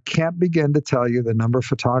 I can't begin to tell you the number of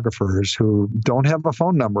photographers who don't have a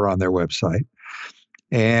phone number on their website,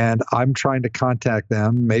 and I'm trying to contact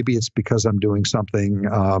them. Maybe it's because I'm doing something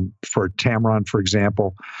for Tamron, for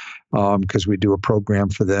example, because we do a program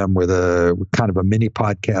for them with a kind of a mini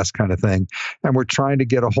podcast kind of thing. And we're trying to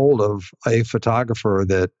get a hold of a photographer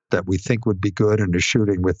that we think would be good and is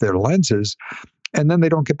shooting with their lenses. And then they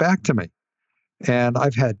don't get back to me. And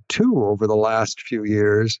I've had two over the last few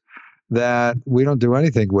years that we don't do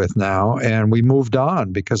anything with now. And we moved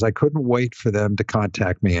on because I couldn't wait for them to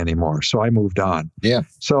contact me anymore. So I moved on. Yeah.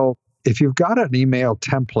 So if you've got an email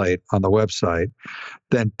template on the website,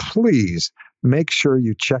 then please make sure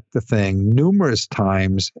you check the thing numerous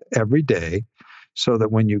times every day so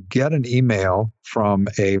that when you get an email from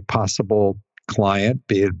a possible client,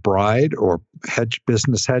 be it bride or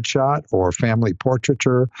business headshot or family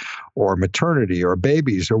portraiture or maternity or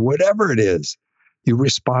babies or whatever it is, you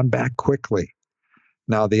respond back quickly.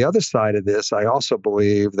 Now, the other side of this, I also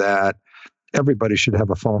believe that everybody should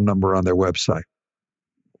have a phone number on their website.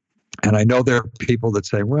 And I know there are people that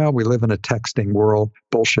say, well, we live in a texting world.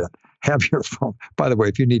 Bullshit. Have your phone. By the way,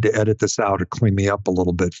 if you need to edit this out or clean me up a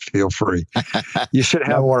little bit, feel free. You should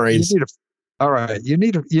have. No worries. All right. You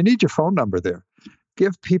need your phone number there.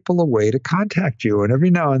 Give people a way to contact you. And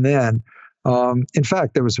every now and then, in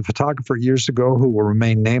fact, there was a photographer years ago who will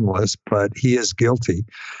remain nameless, but he is guilty.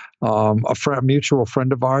 A mutual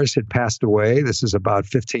friend of ours had passed away. This is about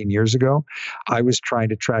 15 years ago. I was trying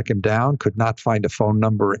to track him down, could not find a phone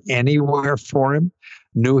number anywhere for him,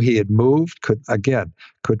 knew he had moved, could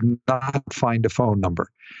not find a phone number.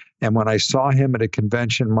 And when I saw him at a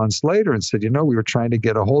convention months later and said, we were trying to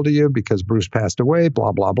get a hold of you because Bruce passed away,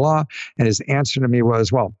 blah, blah, blah. And his answer to me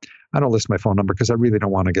was, well, I don't list my phone number because I really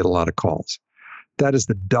don't want to get a lot of calls. That is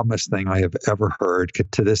the dumbest thing I have ever heard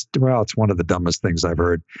it's one of the dumbest things I've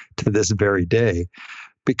heard to this very day,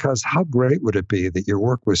 because how great would it be that your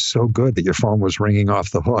work was so good that your phone was ringing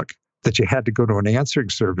off the hook, that you had to go to an answering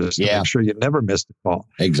service to make sure you never missed a call.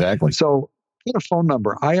 Exactly. So get a phone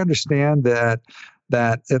number. I understand that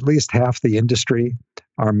at least half the industry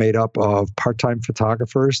are made up of part-time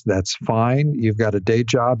photographers. That's fine. You've got a day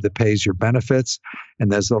job that pays your benefits.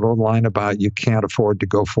 And there's a little line about you can't afford to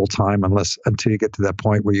go full-time until you get to that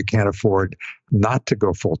point where you can't afford not to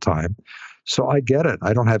go full-time. So I get it.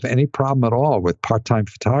 I don't have any problem at all with part-time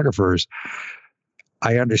photographers.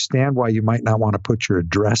 I understand why you might not want to put your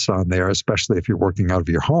address on there, especially if you're working out of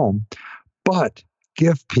your home, but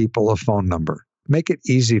give people a phone number. Make it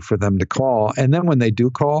easy for them to call. And then when they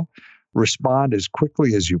do call, respond as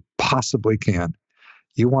quickly as you possibly can.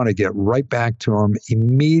 You want to get right back to them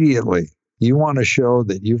immediately. You want to show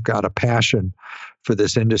that you've got a passion for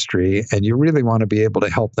this industry and you really want to be able to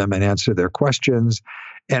help them and answer their questions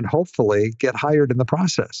and hopefully get hired in the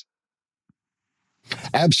process.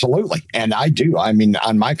 Absolutely. And I do. I mean,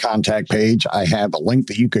 on my contact page, I have a link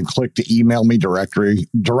that you can click to email me directly.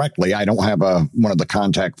 I don't have one of the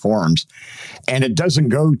contact forms, and it doesn't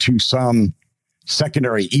go to some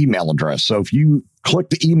secondary email address. So if you click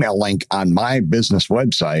the email link on my business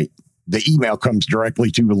website, the email comes directly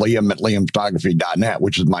to Liam at liamphotography.net,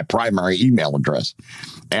 which is my primary email address.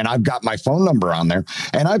 And I've got my phone number on there.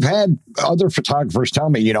 And I've had other photographers tell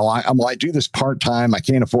me, I do this part-time. I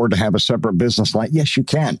can't afford to have a separate business line. Yes, you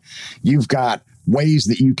can. You've got ways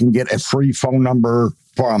that you can get a free phone number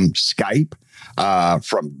from Skype,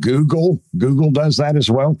 from Google. Google does that as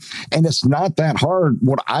well. And it's not that hard.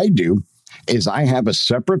 What I do is I have a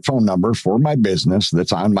separate phone number for my business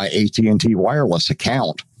that's on my AT&T wireless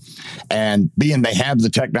account. And being they have the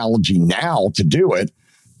technology now to do it,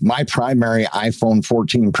 my primary iPhone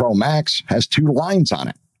 14 Pro Max has 2 lines on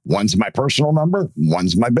it. One's my personal number,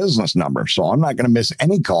 one's my business number. So I'm not going to miss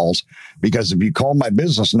any calls, because if you call my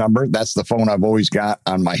business number, that's the phone I've always got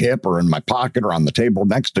on my hip or in my pocket or on the table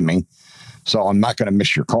next to me. So I'm not going to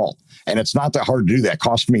miss your call. And it's not that hard to do that. It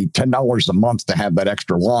costs me $10 a month to have that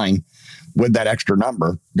extra line with that extra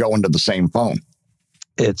number go into the same phone.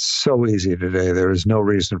 It's so easy today. There is no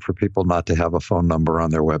reason for people not to have a phone number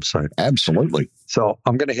on their website. Absolutely. So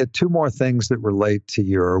I'm going to hit 2 more things that relate to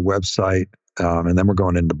your website, and then we're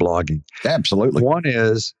going into blogging. Absolutely. One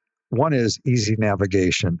is easy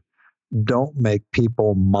navigation. Don't make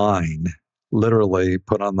people mine, literally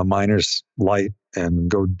put on the miner's light and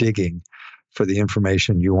go digging for the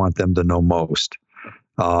information you want them to know most.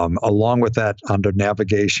 Along with that, under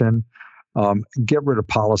navigation, get rid of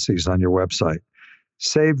policies on your website.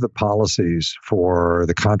 Save the policies for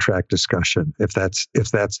the contract discussion if that's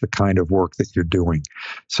the kind of work that you're doing.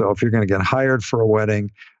 So if you're going to get hired for a wedding,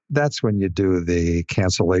 that's when you do the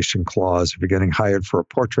cancellation clause. If you're getting hired for a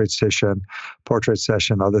portrait session,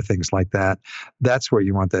 other things like that, that's where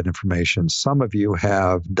you want that information. Some of you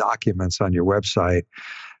have documents on your website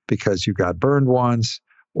because you got burned once,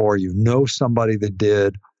 or you know somebody that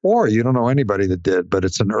did, or you don't know anybody that did, but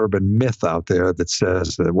it's an urban myth out there that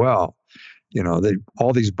says that, well,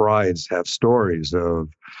 all these brides have stories of,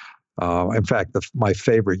 in fact, my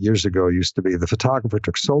favorite years ago used to be the photographer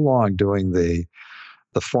took so long doing the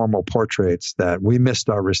formal portraits that we missed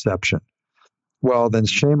our reception. Well, then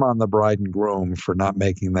shame on the bride and groom for not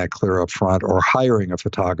making that clear up front, or hiring a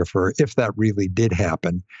photographer if that really did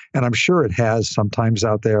happen. And I'm sure it has sometimes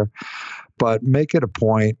out there, but make it a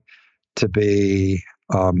point to be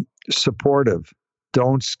supportive.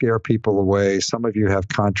 Don't scare people away. Some of you have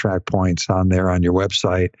contract points on there on your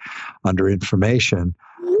website under information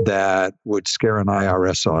that would scare an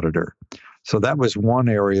IRS auditor. So that was one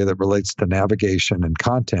area that relates to navigation and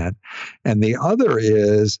content. And the other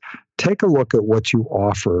is take a look at what you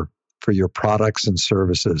offer for your products and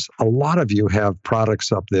services. A lot of you have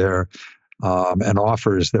products up there and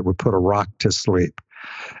offers that would put a rock to sleep.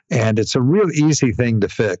 And it's a real easy thing to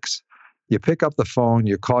fix. You pick up the phone,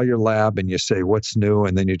 you call your lab, and you say, what's new?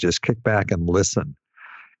 And then you just kick back and listen.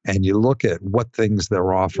 And you look at what things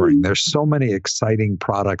they're offering. There's so many exciting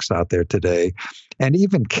products out there today. And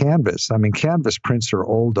even Canvas. I mean, Canvas prints are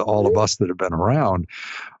old to all of us that have been around.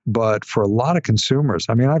 But for a lot of consumers,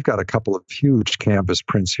 I mean, I've got a couple of huge Canvas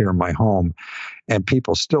prints here in my home, and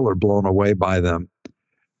people still are blown away by them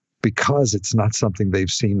because it's not something they've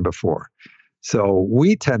seen before. So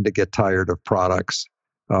we tend to get tired of products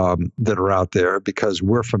that are out there because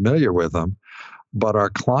we're familiar with them. But our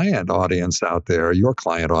client audience out there, your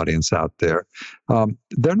client audience out there,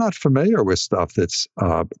 they're not familiar with stuff that's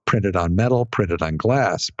printed on metal, printed on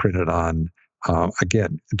glass, printed on,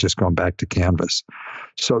 again, just going back to Canvas.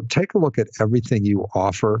 So take a look at everything you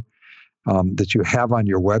offer that you have on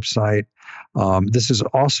your website. This is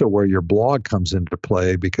also where your blog comes into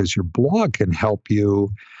play, because your blog can help you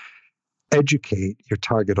educate your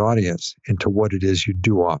target audience into what it is you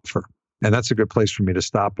do offer. And that's a good place for me to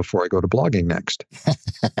stop before I go to blogging next.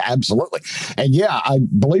 Absolutely. And yeah, I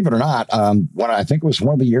believe it or not, when I think it was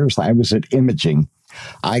one of the years I was at Imaging,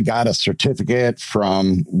 I got a certificate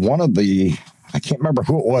from one of the, I can't remember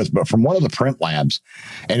who it was, but from one of the print labs.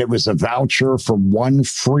 And it was a voucher for one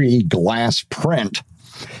free glass print.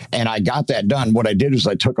 And I got that done. What I did is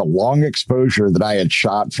I took a long exposure that I had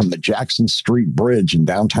shot from the Jackson Street Bridge in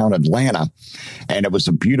downtown Atlanta. And it was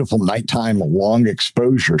a beautiful nighttime long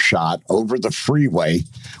exposure shot over the freeway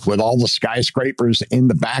with all the skyscrapers in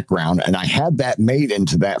the background. And I had that made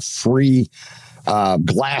into that free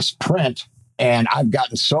glass print. And I've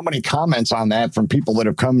gotten so many comments on that from people that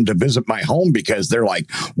have come to visit my home because they're like,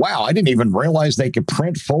 wow, I didn't even realize they could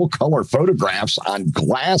print full color photographs on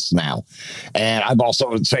glass now. And I've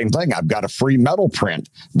also, the same thing, I've got a free metal print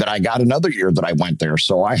that I got another year that I went there.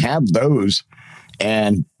 So I have those.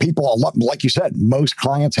 And people, like you said, most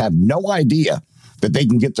clients have no idea that they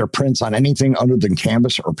can get their prints on anything other than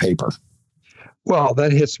canvas or paper. Well,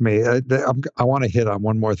 that hits me. I want to hit on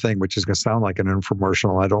one more thing, which is going to sound like an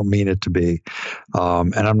infomercial. I don't mean it to be.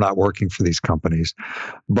 And I'm not working for these companies.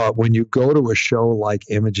 But when you go to a show like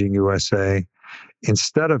Imaging USA,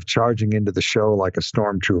 instead of charging into the show like a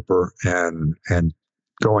stormtrooper and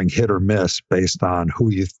going hit or miss based on who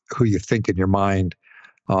you think in your mind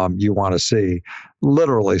you want to see,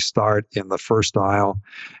 literally start in the first aisle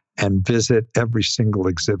and visit every single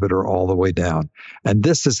exhibitor all the way down. And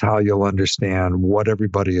this is how you'll understand what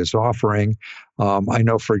everybody is offering. I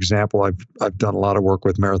know, for example, I've done a lot of work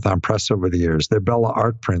with Marathon Press over the years. Their Bella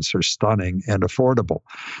art prints are stunning and affordable.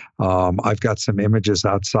 I've got some images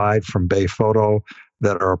outside from Bay Photo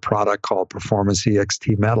that are a product called Performance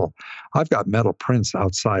EXT Metal. I've got metal prints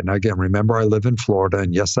outside. Now, again, remember, I live in Florida,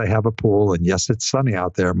 and yes, I have a pool, and yes, it's sunny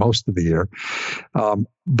out there most of the year.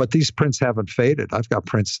 But these prints haven't faded. I've got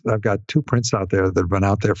 2 prints out there that have been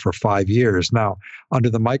out there for 5 years. Now, under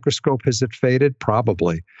the microscope, has it faded?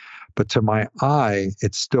 Probably. But to my eye,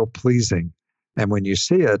 it's still pleasing. And when you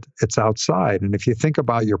see it, it's outside. And if you think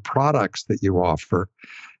about your products that you offer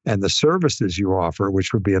and the services you offer,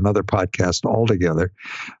 which would be another podcast altogether,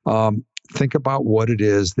 think about what it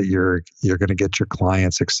is that you're going to get your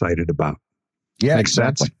clients excited about. Yeah, Makes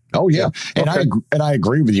exactly. sense? Oh, yeah. And Okay. I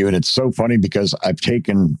agree with you. And it's so funny because I've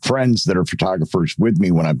taken friends that are photographers with me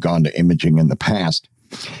when I've gone to imaging in the past.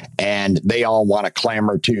 And they all want to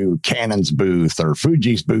clamor to Canon's booth or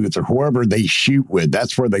Fuji's booth or whoever they shoot with.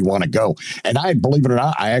 That's where they want to go. And I, believe it or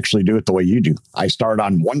not, I actually do it the way you do. I start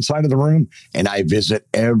on one side of the room and I visit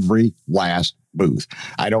every last booth.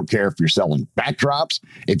 I don't care if you're selling backdrops,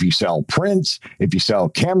 if you sell prints, if you sell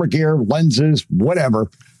camera gear, lenses, whatever.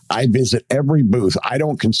 I visit every booth. I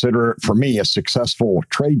don't consider it, for me, a successful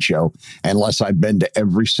trade show unless I've been to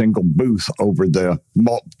every single booth over the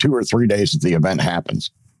 2 or 3 days that the event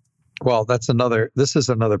happens. Well, this is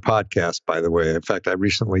another podcast, by the way. In fact, I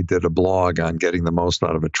recently did a blog on getting the most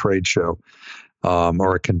out of a trade show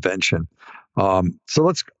or a convention. So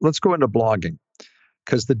let's go into blogging,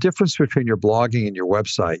 because the difference between your blogging and your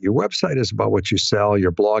website is about what you sell.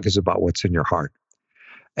 Your blog is about what's in your heart.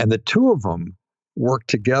 And the two of them work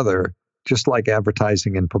together just like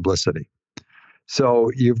advertising and publicity.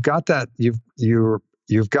 So you've got that,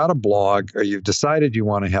 you've got a blog, or you've decided you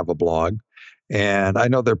want to have a blog. And I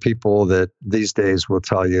know there are people that these days will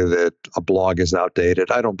tell you that a blog is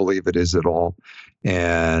outdated. I don't believe it is at all.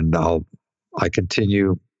 And I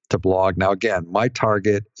continue to blog. Now, again, my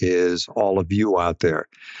target is all of you out there.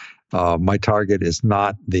 My target is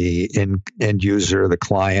not the end user, the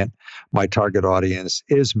client. My target audience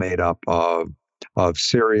is made up of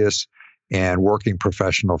serious and working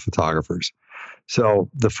professional photographers. So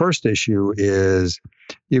the first issue is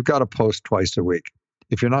you've got to post twice a week.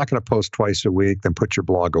 If you're not going to post twice a week, then put your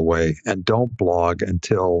blog away and don't blog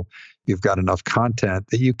until you've got enough content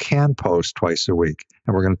that you can post twice a week.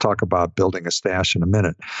 And we're going to talk about building a stash in a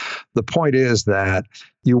minute. The point is that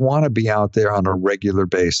you want to be out there on a regular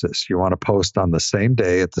basis. You want to post on the same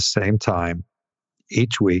day at the same time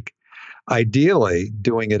each week. Ideally,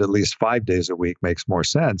 doing it at least 5 days a week makes more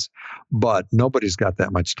sense, but nobody's got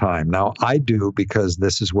that much time. Now, I do, because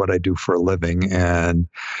this is what I do for a living, and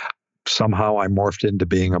somehow I morphed into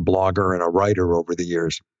being a blogger and a writer over the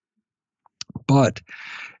years. But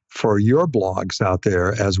for your blogs out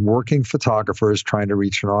there, as working photographers trying to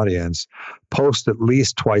reach an audience, post at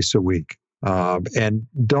least twice a week. And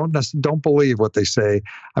don't believe what they say.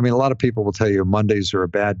 I mean, a lot of people will tell you Mondays are a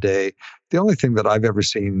bad day. The only thing that I've ever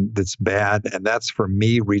seen that's bad, and that's for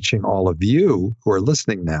me reaching all of you who are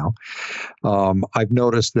listening now, I've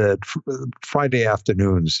noticed that Friday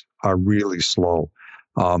afternoons are really slow.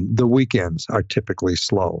 The weekends are typically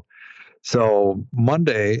slow. So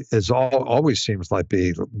Monday always seems like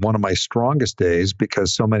be one of my strongest days,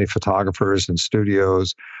 because so many photographers and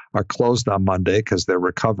studios are closed on Monday because they're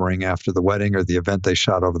recovering after the wedding or the event they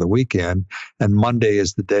shot over the weekend. And Monday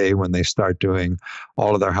is the day when they start doing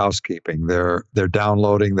all of their housekeeping. They're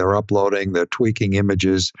downloading, they're uploading, they're tweaking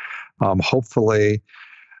images. Hopefully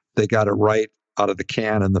they got it right out of the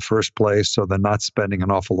can in the first place, so they're not spending an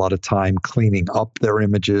awful lot of time cleaning up their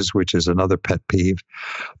images, which is another pet peeve.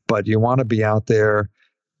 But you want to be out there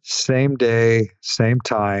same day, same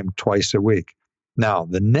time, twice a week. Now,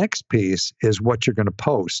 the next piece is what you're going to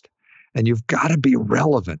post, and you've got to be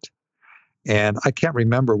relevant. And I can't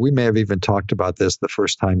remember. We may have even talked about this the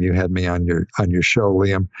first time you had me on your show,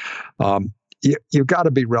 Liam. You got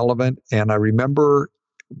to be relevant. And I remember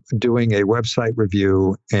doing a website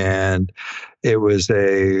review, and it was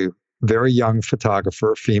a very young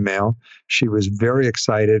photographer, female. She was very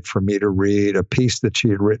excited for me to read a piece that she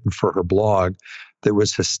had written for her blog that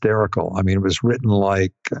was hysterical. I mean, it was written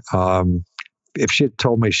like if she had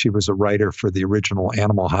told me she was a writer for the original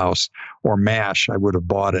Animal House or MASH, I would have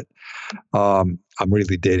bought it. I'm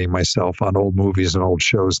really dating myself on old movies and old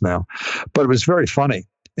shows now. But it was very funny.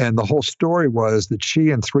 And the whole story was that she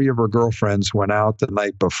and 3 of her girlfriends went out the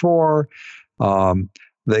night before.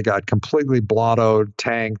 They got completely blottoed,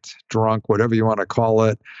 tanked, drunk, whatever you want to call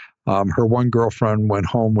it. Her one girlfriend went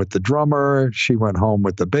home with the drummer. She went home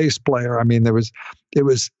with the bass player. I mean, it was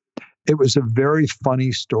a very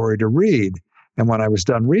funny story to read. And when I was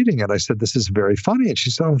done reading it, I said, "This is very funny." And she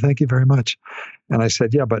said, "Oh, thank you very much." And I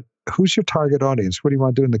said, "Yeah, but who's your target audience? What do you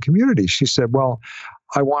want to do in the community?" She said, "Well,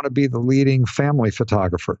 I want to be the leading family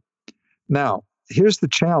photographer." Now, here's the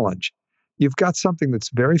challenge. You've got something that's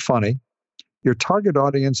very funny. Your target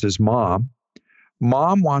audience is mom.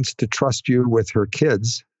 Mom wants to trust you with her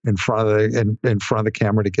kids in front of the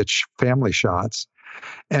camera to get family shots.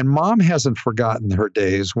 And mom hasn't forgotten her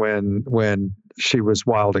days when she was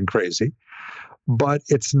wild and crazy. But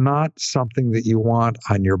it's not something that you want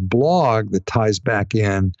on your blog that ties back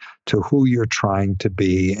in to who you're trying to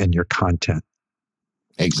be and your content.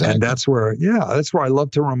 Exactly. And that's where I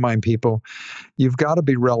love to remind people, you've got to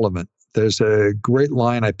be relevant. There's a great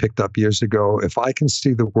line I picked up years ago. If I can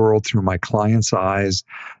see the world through my client's eyes,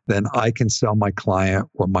 then I can sell my client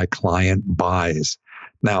what my client buys.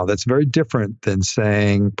 Now, that's very different than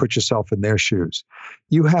saying, put yourself in their shoes.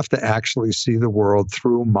 You have to actually see the world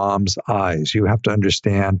through mom's eyes. You have to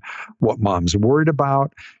understand what mom's worried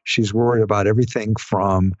about. She's worried about everything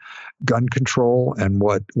from gun control and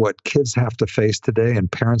what kids have to face today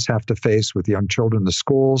and parents have to face with young children in the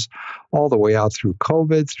schools, all the way out through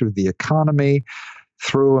COVID, through the economy,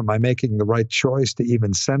 through, am I making the right choice to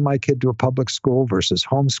even send my kid to a public school versus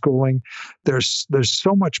homeschooling? There's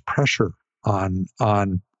so much pressure on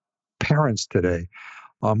parents today,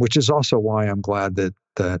 which is also why I'm glad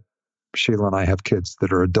that Sheila and I have kids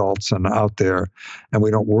that are adults and out there, and we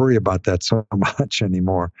don't worry about that so much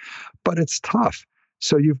anymore. But it's tough.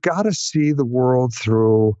 So you've got to see the world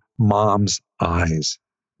through mom's eyes,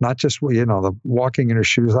 not just, the walking in her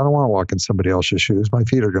shoes. I don't want to walk in somebody else's shoes. My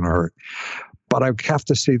feet are going to hurt. But I have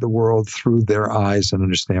to see the world through their eyes and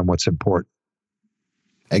understand what's important.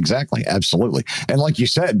 Exactly. Absolutely. And like you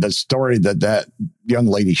said, the story that young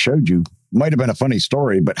lady showed you might have been a funny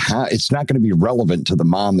story, but it's not going to be relevant to the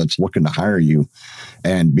mom that's looking to hire you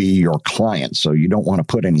and be your client. So you don't want to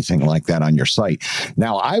put anything like that on your site.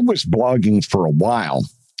 Now, I was blogging for a while,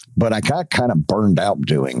 but I got kind of burned out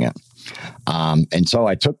doing it. And so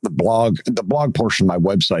I took the blog portion of my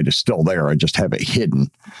website is still there. I just have it hidden.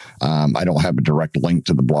 I don't have a direct link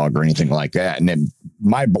to the blog or anything like that. And then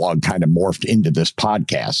my blog kind of morphed into this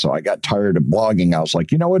podcast. So I got tired of blogging. I was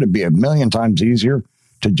like, it'd be a million times easier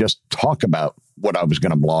to just talk about what I was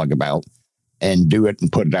going to blog about and do it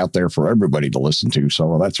and put it out there for everybody to listen to.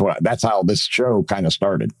 So that's how this show kind of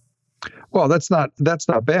started. Well, that's not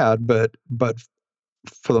bad, but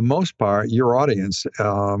for the most part, your audience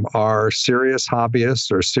are serious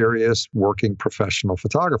hobbyists or serious working professional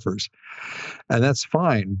photographers. And that's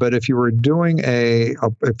fine. But if you were doing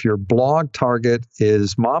if your blog target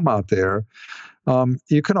is mom out there,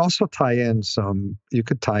 you can also tie in some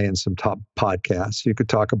top podcasts. You could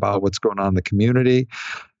talk about what's going on in the community.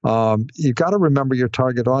 You've got to remember your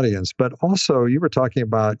target audience, but also you were talking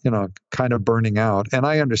about, kind of burning out. And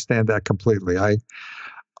I understand that completely.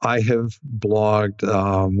 I have blogged.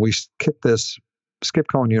 We kicked this. Skip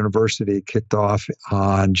Cohen University kicked off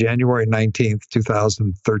on January 19th,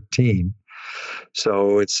 2013.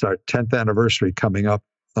 So it's our 10th anniversary coming up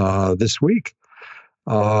this week.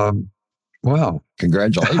 Wow.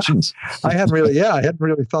 Congratulations. I hadn't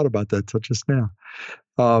really thought about that till just now.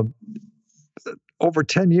 Over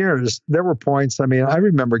 10 years, there were points. I mean, I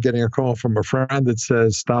remember getting a call from a friend that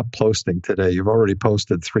says, "Stop posting today. You've already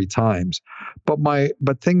posted 3 times."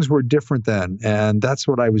 But things were different then. And that's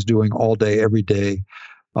what I was doing all day, every day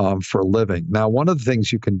for a living. Now, one of the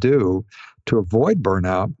things you can do to avoid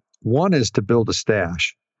burnout, one is to build a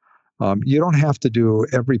stash. You don't have to do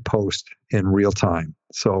every post in real time.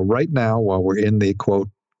 So right now, while we're in the,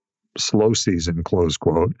 quote, slow season, close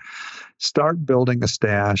quote, start building a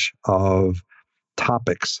stash of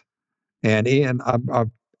topics. And Liam,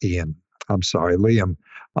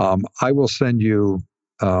 I will send you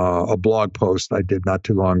a blog post I did not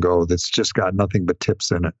too long ago that's just got nothing but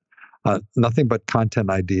tips in it Nothing but content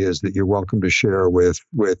ideas that you're welcome to share with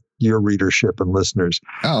your readership and listeners.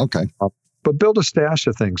 Oh, okay. But build a stash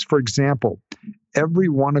of things. For example, every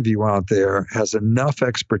one of you out there has enough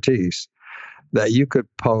expertise that you could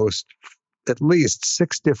post at least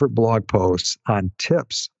 6 different blog posts on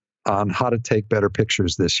tips on how to take better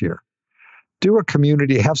pictures this year. Do a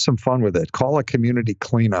community, have some fun with it. Call a community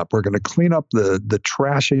cleanup. We're going to clean up the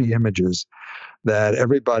trashy images that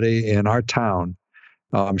everybody in our town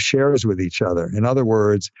shares with each other. In other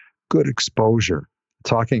words, good exposure.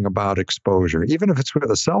 Talking about exposure, even if it's with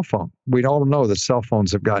a cell phone. We all know that cell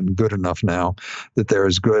phones have gotten good enough now that they're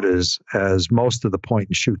as good as most of the point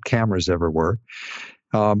and shoot cameras ever were.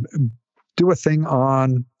 Do a thing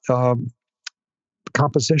on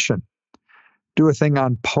composition. Do a thing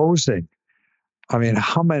on posing. I mean,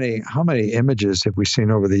 how many images have we seen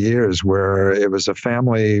over the years where it was a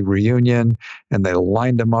family reunion and they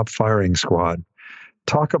lined them up firing squad?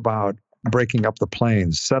 Talk about breaking up the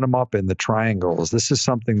planes, set them up in the triangles. This is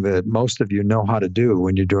something that most of you know how to do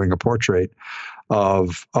when you're doing a portrait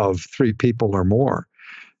of 3 people or more.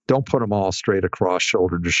 Don't put them all straight across,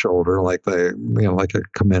 shoulder to shoulder, like they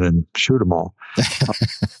come in and shoot them all.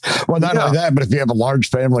 Well, not only that, but if you have a large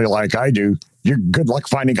family like I do, you're good luck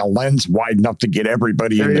finding a lens wide enough to get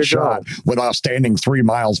everybody in the shot without standing 3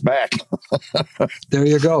 miles back. There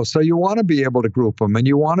you go. So you want to be able to group them, and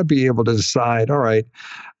you want to be able to decide, all right,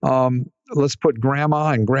 let's put grandma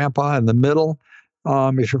and grandpa in the middle.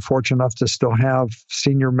 If you're fortunate enough to still have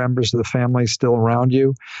senior members of the family still around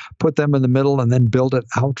you, put them in the middle and then build it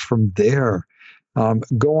out from there.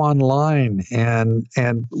 Go online and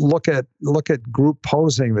look at group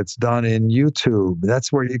posing that's done in YouTube.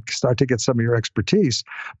 That's where you start to get some of your expertise.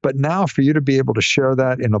 But now for you to be able to share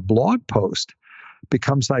that in a blog post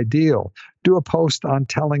becomes ideal. Do a post on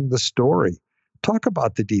telling the story. Talk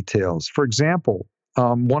about the details. For example,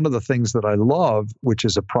 one of the things that I love, which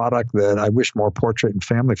is a product that I wish more portrait and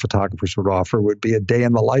family photographers would offer, would be a day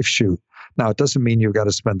in the life shoot. Now, it doesn't mean you've got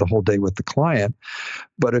to spend the whole day with the client,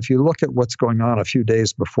 but if you look at what's going on a few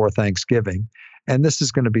days before Thanksgiving, and this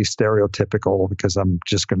is going to be stereotypical because I'm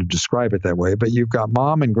just going to describe it that way, but you've got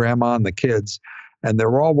mom and grandma and the kids, and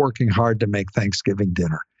they're all working hard to make Thanksgiving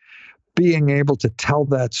dinner. Being able to tell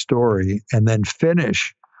that story and then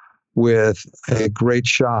finish with a great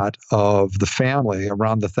shot of the family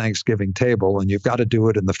around the Thanksgiving table, and you've got to do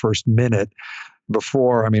it in the first minute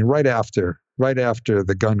before, right after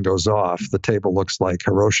the gun goes off, the table looks like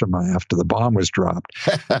Hiroshima after the bomb was dropped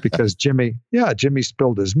because Jimmy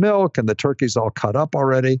spilled his milk and the turkey's all cut up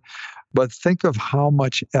already. But think of how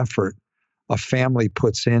much effort a family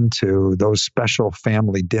puts into those special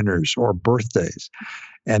family dinners or birthdays.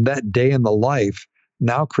 And that day in the life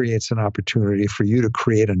now creates an opportunity for you to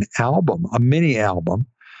create an album, a mini album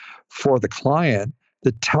for the client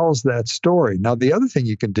that tells that story. Now, the other thing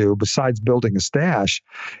you can do besides building a stash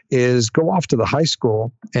is go off to the high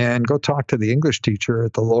school and go talk to the English teacher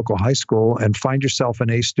at the local high school and find yourself an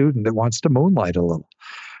A student that wants to moonlight a little.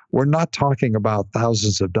 We're not talking about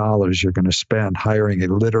thousands of dollars you're going to spend hiring a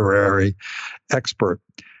literary expert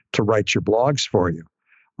to write your blogs for you.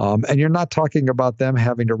 And you're not talking about them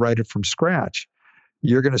having to write it from scratch.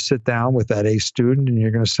 You're going to sit down with that A student and you're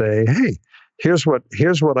going to say, hey, here's what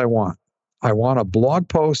I want. I want a blog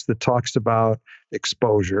post that talks about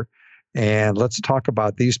exposure, and let's talk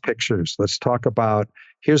about these pictures. Let's talk about,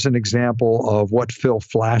 here's an example of what fill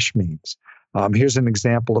flash means. Here's an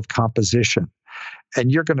example of composition.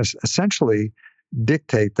 And you're going to essentially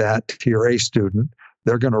dictate that to your A student.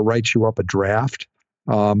 They're going to write you up a draft.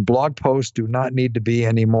 Blog posts do not need to be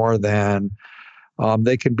any more than,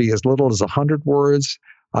 they can be as little as 100 words.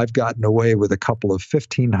 I've gotten away with a couple of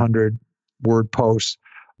 1,500 word posts,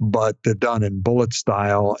 but they're done in bullet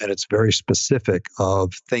style, and it's very specific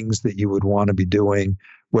of things that you would want to be doing,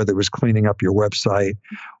 whether it was cleaning up your website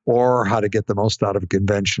or how to get the most out of a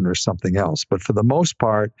convention or something else. But for the most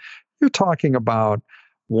part, you're talking about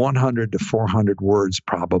 100 to 400 words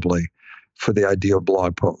probably for the ideal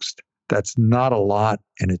blog post. That's not a lot,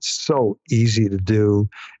 and it's so easy to do,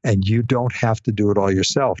 and you don't have to do it all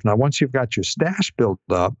yourself. Now, once you've got your stash built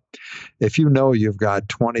up, if you know you've got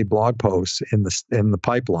 20 blog posts in the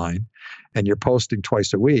pipeline, and you're posting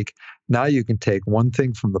twice a week, now you can take one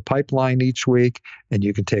thing from the pipeline each week, and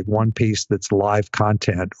you can take one piece that's live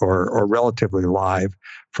content or relatively live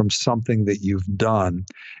from something that you've done,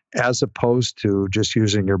 as opposed to just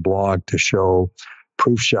using your blog to show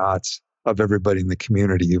proof shots of everybody in the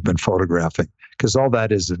community you've been photographing, because all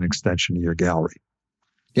that is an extension of your gallery.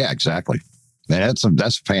 Yeah, exactly. That's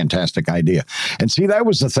a fantastic idea. And see, that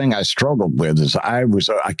was the thing I struggled with is I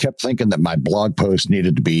kept thinking that my blog post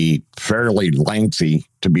needed to be fairly lengthy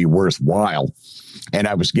to be worthwhile. And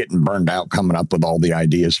I was getting burned out coming up with all the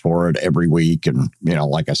ideas for it every week. And,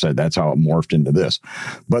 like I said, that's how it morphed into this.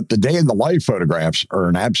 But the day in the life photographs are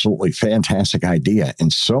an absolutely fantastic idea.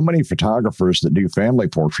 And so many photographers that do family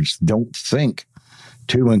portraits don't think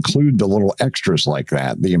to include the little extras like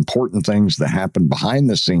that, the important things that happen behind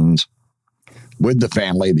the scenes with the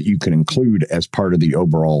family that you can include as part of the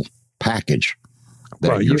overall package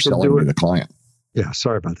that you're selling to the client. Yeah,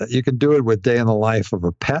 sorry about that. You can do it with day in the life of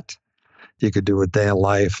a pet. You could do a day in the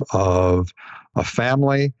life of a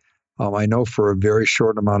family. I know for a very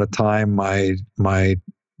short amount of time, my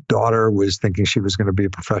daughter was thinking she was going to be a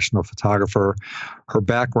professional photographer. Her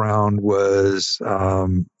background was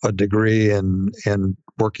a degree in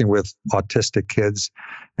working with autistic kids,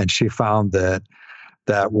 and she found that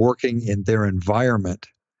working in their environment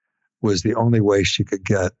was the only way she could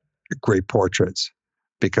get great portraits,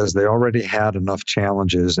 because they already had enough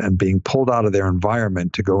challenges, and being pulled out of their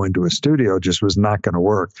environment to go into a studio just was not going to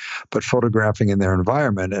work. But photographing in their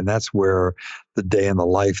environment, and that's where the day in the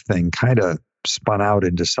life thing kind of spun out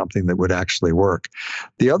into something that would actually work.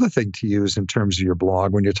 The other thing to use in terms of your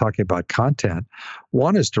blog when you're talking about content,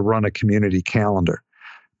 one is to run a community calendar.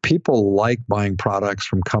 People like buying products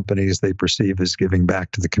from companies they perceive as giving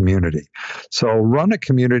back to the community. So run a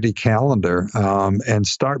community calendar and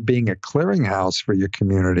start being a clearinghouse for your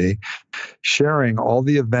community, sharing all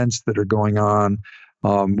the events that are going on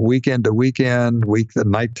weekend to weekend,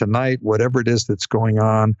 night to night, whatever it is that's going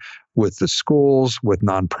on with the schools, with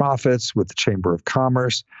nonprofits, with the Chamber of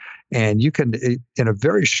Commerce. And you can, in a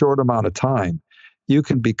very short amount of time, you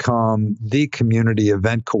can become the community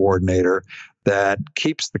event coordinator that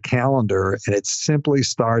keeps the calendar, and it simply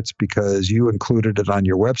starts because you included it on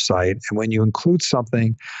your website. And when you include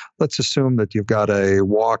something, let's assume that you've got a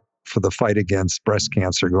walk for the fight against breast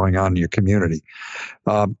cancer going on in your community.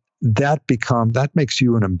 That makes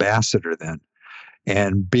you an ambassador then.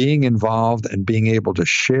 And being involved and being able to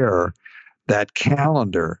share that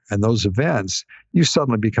calendar and those events, you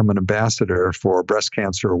suddenly become an ambassador for breast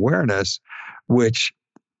cancer awareness, which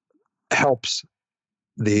helps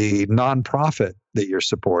the nonprofit that you're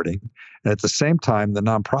supporting. And at the same time, the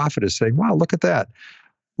nonprofit is saying, wow, look at that.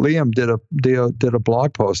 Liam did a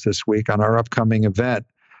blog post this week on our upcoming event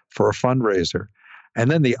for a fundraiser.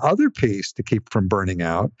 And then the other piece to keep from burning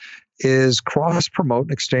out is cross-promote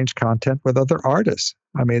and exchange content with other artists.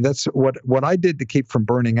 I mean, that's what I did to keep from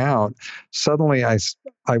burning out. Suddenly I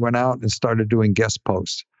went out and started doing guest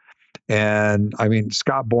posts. And I mean,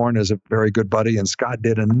 Scott Bourne is a very good buddy, and Scott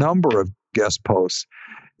did a number of guest posts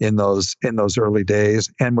in those early days.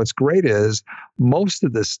 And what's great is most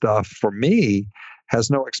of this stuff for me has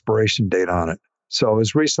no expiration date on it. So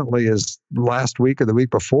as recently as last week or the week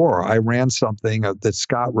before, I ran something that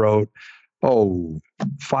Scott wrote,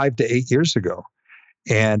 5 to 8 years ago.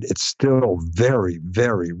 And it's still very,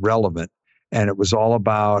 very relevant. And it was all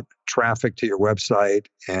about traffic to your website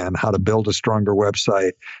and how to build a stronger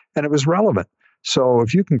website. And it was relevant. So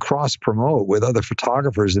if you can cross-promote with other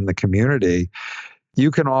photographers in the community, you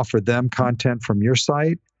can offer them content from your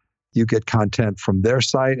site, you get content from their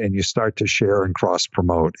site, and you start to share and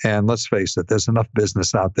cross-promote. And let's face it, there's enough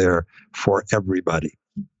business out there for everybody.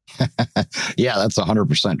 Yeah, that's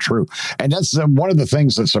 100% true. And that's one of the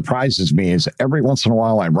things that surprises me is every once in a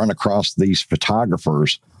while I run across these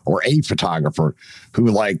photographers or a photographer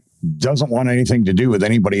who doesn't want anything to do with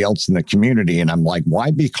anybody else in the community. And I'm like,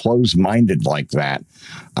 why be closed-minded like that?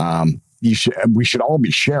 We should all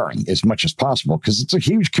be sharing as much as possible because it's a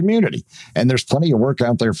huge community and there's plenty of work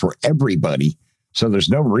out there for everybody. So there's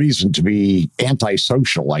no reason to be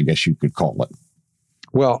antisocial, I guess you could call it.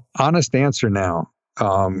 Well, honest answer now,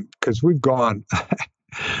 because we've gone,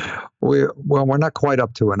 we're not quite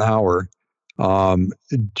up to an hour. Do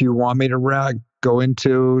you want me to go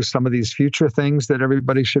into some of these future things that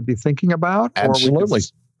everybody should be thinking about? Absolutely.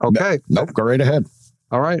 Okay. Nope. Go right ahead.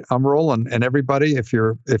 All right, I'm rolling. And everybody, if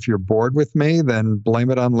you're bored with me, then blame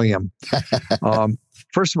it on Liam.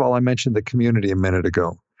 First of all, I mentioned the community a minute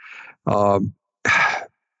ago.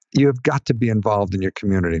 You have got to be involved in your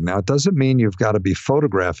community. Now, it doesn't mean you've got to be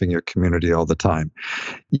photographing your community all the time.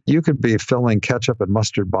 You could be filling ketchup and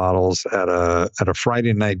mustard bottles at a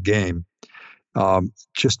Friday night game,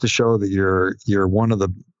 just to show that you're one of the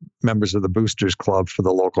members of the Boosters Club for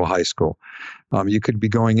the local high school. You could be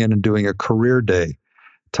going in and doing a career day,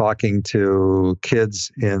 talking to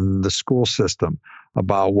kids in the school system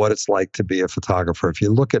about what it's like to be a photographer. If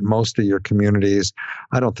you look at most of your communities,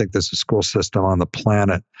 I don't think there's a school system on the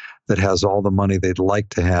planet that has all the money they'd like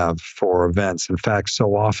to have for events. In fact,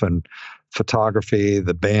 so often photography,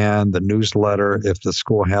 the band, the newsletter, if the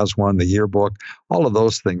school has one, the yearbook, all of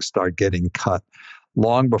those things start getting cut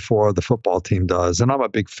long before the football team does. And I'm a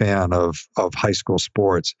big fan of high school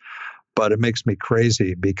sports, but it makes me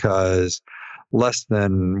crazy because less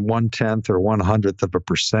than 1/10 or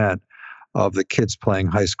 1/100% of the kids playing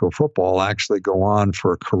high school football actually go on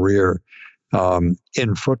for a career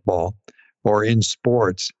in football or in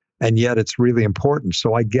sports. And yet it's really important.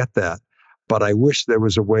 So I get that. But I wish there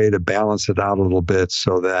was a way to balance it out a little bit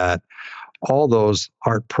so that all those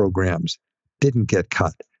art programs didn't get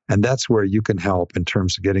cut. And that's where you can help in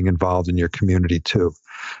terms of getting involved in your community too.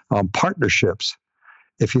 Partnerships.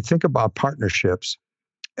 If you think about partnerships,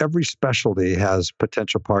 every specialty has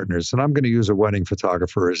potential partners. And I'm going to use a wedding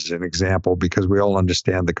photographer as an example because we all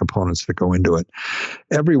understand the components that go into it.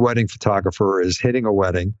 Every wedding photographer is hitting a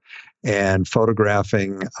wedding and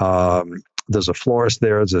photographing. There's a florist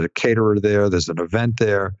there, there's a caterer there, there's an event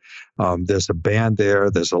there, there's a band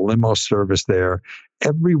there, there's a limo service there.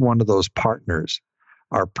 Every one of those partners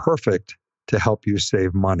are perfect to help you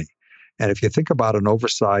save money. And if you think about an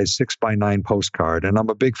oversized 6x9 postcard, and I'm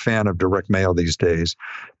a big fan of direct mail these days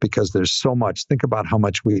because there's so much. Think about how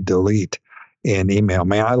much we delete in email.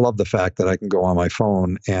 Man, I love the fact that I can go on my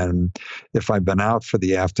phone, and if I've been out for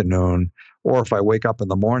the afternoon or if I wake up in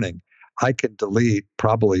the morning, I can delete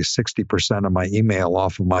probably 60% of my email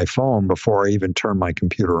off of my phone before I even turn my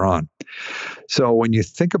computer on. So when you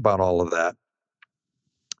think about all of that,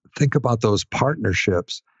 think about those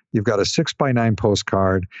partnerships. You've got a 6x9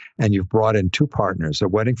 postcard and you've brought in two partners, a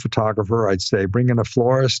wedding photographer, I'd say bring in a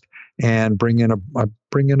florist and bring in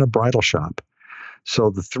a bridal shop.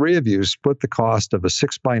 So the three of you split the cost of a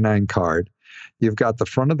 6x9 card. You've got the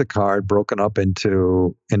front of the card broken up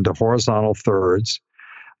into horizontal thirds.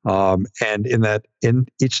 And in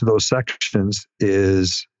each of those sections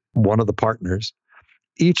is one of the partners.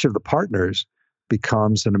 Each of the partners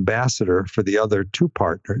becomes an ambassador for the other two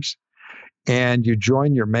partners. And you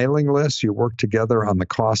join your mailing list. You work together on the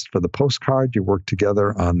cost for the postcard. You work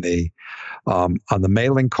together on the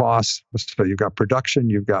mailing costs. So you've got production,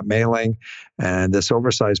 you've got mailing, and this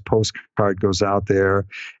oversized postcard goes out there.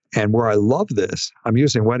 And where I love this, I'm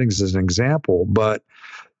using weddings as an example, but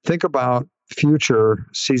think about future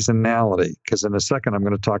seasonality, because in a second I'm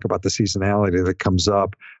going to talk about the seasonality that comes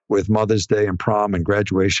up with Mother's Day and prom and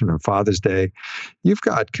graduation and Father's Day. You've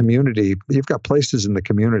got places in the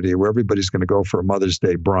community where everybody's going to go for a Mother's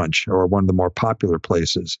Day brunch or one of the more popular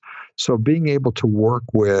places. So being able to work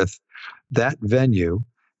with that venue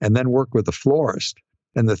and then work with the florist,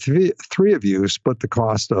 and the three of you split the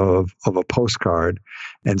cost of a postcard,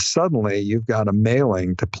 and suddenly you've got a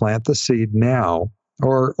mailing to plant the seed now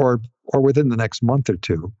or within the next month or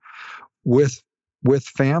two with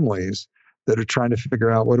families that are trying to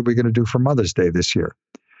figure out what are we going to do for Mother's Day this year.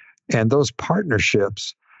 And those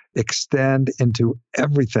partnerships extend into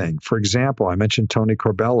everything. For example, I mentioned Tony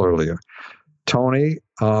Corbell earlier. Tony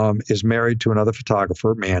is married to another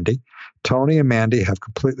photographer, Mandy. Tony and Mandy have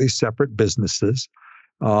completely separate businesses.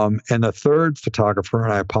 And the third photographer,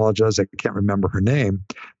 and I apologize, I can't remember her name,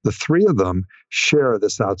 the three of them share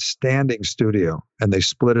this outstanding studio, and they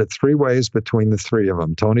split it three ways between the three of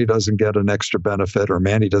them. Tony doesn't get an extra benefit, or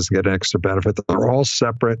Mandy doesn't get an extra benefit. They're all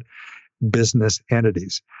separate business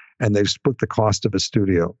entities, and they've split the cost of a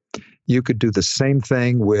studio. You could do the same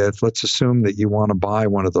thing with, let's assume that you want to buy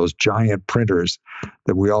one of those giant printers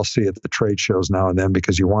that we all see at the trade shows now and then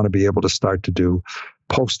because you want to be able to start to do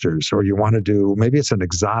posters, or you want to do, maybe it's an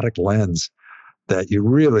exotic lens that you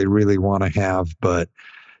really, really want to have, but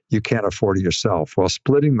you can't afford it yourself. Well,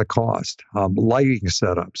 splitting the cost, lighting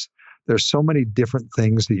setups. There's so many different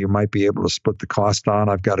things that you might be able to split the cost on.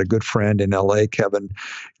 I've got a good friend in LA, Kevin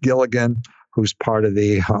Gilligan, who's part of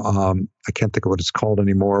the, I can't think of what it's called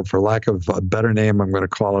anymore. For lack of a better name, I'm going to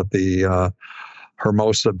call it the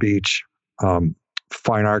Hermosa Beach Fine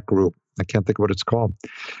Art Group. I can't think of what it's called.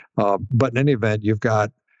 But in any event, you've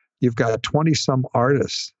got 20 some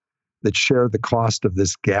artists that share the cost of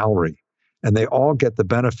this gallery, and they all get the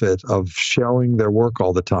benefit of showing their work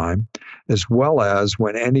all the time, as well as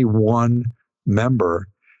when any one member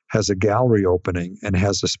has a gallery opening and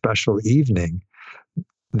has a special evening,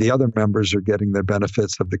 the other members are getting their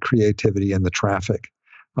benefits of the creativity and the traffic.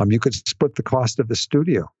 You could split the cost of the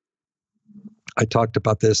studio. I talked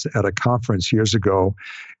about this at a conference years ago,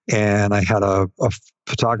 and I had a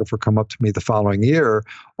photographer come up to me the following year,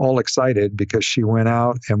 all excited because she went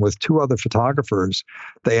out and with two other photographers,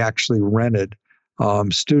 they actually rented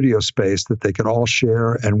studio space that they could all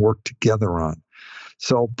share and work together on.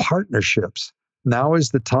 So partnerships. Now is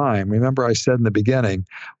the time. Remember, I said in the beginning,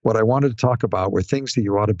 what I wanted to talk about were things that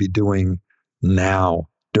you ought to be doing now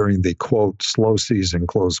during the, quote, slow season,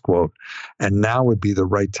 close quote. And now would be the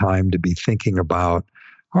right time to be thinking about,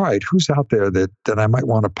 all right, who's out there that I might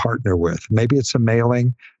want to partner with? Maybe it's a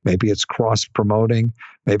mailing. Maybe it's cross-promoting.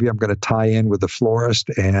 Maybe I'm going to tie in with the florist.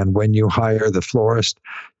 And when you hire the florist,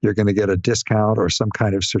 you're going to get a discount or some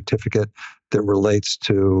kind of certificate that relates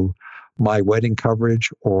to my wedding coverage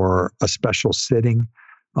or a special sitting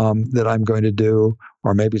that I'm going to do.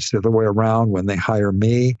 Or maybe it's the other way around. When they hire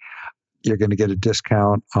me, you're going to get a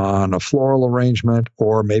discount on a floral arrangement,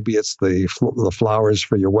 or maybe it's the flowers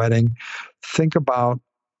for your wedding. Think about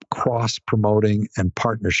cross-promoting and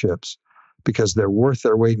partnerships, because they're worth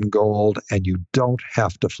their weight in gold, and you don't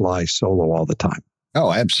have to fly solo all the time.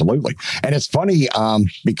 Oh, absolutely. And it's funny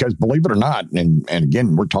because, believe it or not, and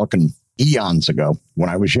again, we're talking eons ago when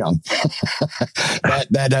I was young,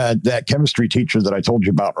 that chemistry teacher that I told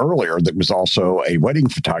you about earlier that was also a wedding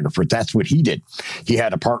photographer, that's what he did. He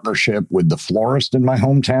had a partnership with the florist in my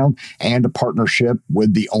hometown and a partnership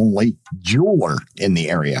with the only jeweler in the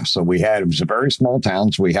area. So it was a very small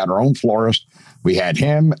town, so we had our own florist. We had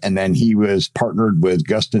him, and then he was partnered with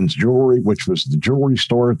Gustin's Jewelry, which was the jewelry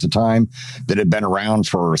store at the time that had been around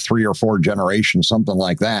for 3 or 4 generations, something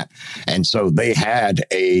like that. And so they had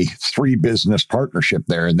a 3-business partnership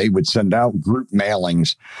there, and they would send out group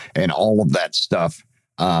mailings and all of that stuff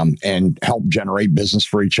and help generate business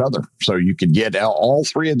for each other. So you could get all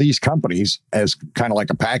 3 of these companies as kind of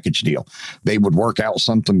like a package deal. They would work out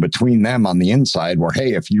something between them on the inside where,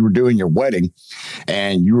 hey, if you were doing your wedding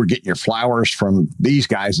and you were getting your flowers from these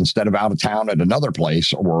guys instead of out of town at another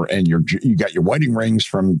place, and you got your wedding rings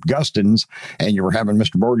from Gustin's and you were having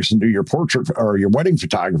Mr. Borgeson do your portrait or your wedding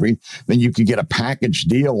photography, then you could get a package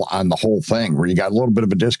deal on the whole thing where you got a little bit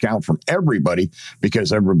of a discount from everybody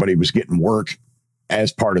because everybody was getting work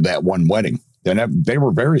as part of that one wedding. And they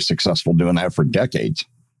were very successful doing that for decades.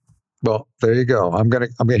 Well, there you go. I'm gonna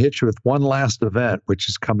hit you with one last event, which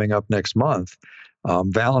is coming up next month,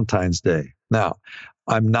 Valentine's Day. Now,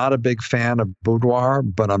 I'm not a big fan of boudoir,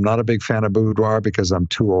 but I'm not a big fan of boudoir because I'm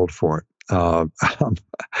too old for it.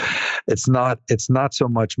 It's not so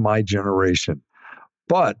much my generation.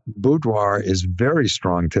 But boudoir is very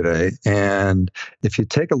strong today. And if you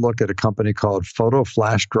take a look at a company called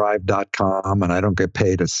photoflashdrive.com, and I don't get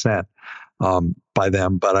paid a cent by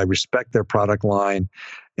them, but I respect their product line,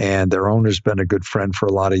 and their owner's been a good friend for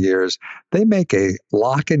a lot of years. They make a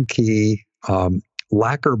lock and key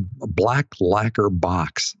black lacquer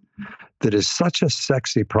box that is such a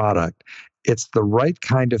sexy product. It's the right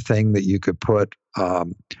kind of thing that you could put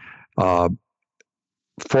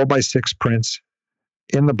 4x6 prints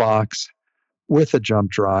in the box with a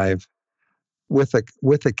jump drive, with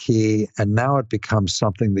a key, and now it becomes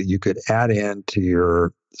something that you could add in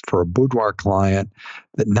for a boudoir client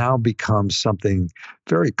that now becomes something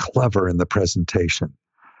very clever in the presentation.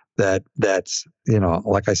 That's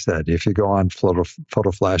like I said, if you go on Photo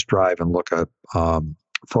Flash Drive and look at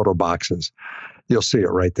photo boxes, you'll see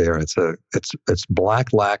it right there. It's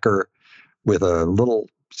black lacquer with a little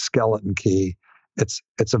skeleton key. It's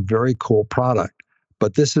a very cool product.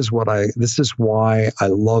 But this is why I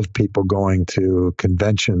love people going to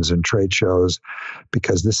conventions and trade shows,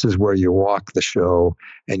 because this is where you walk the show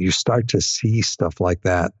and you start to see stuff like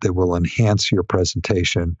that will enhance your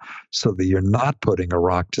presentation so that you're not putting a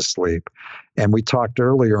rock to sleep. And we talked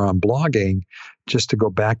earlier on blogging, just to go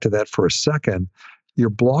back to that for a second, your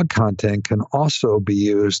blog content can also be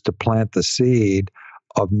used to plant the seed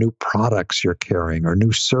of new products you're carrying or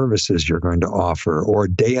new services you're going to offer, or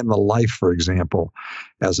a day in the life, for example,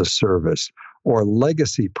 as a service, or a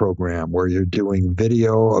legacy program where you're doing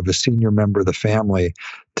video of a senior member of the family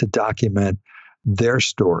to document their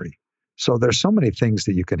story. So there's so many things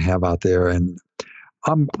that you can have out there, and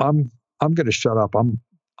I'm going to shut up. I'm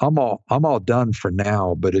all done for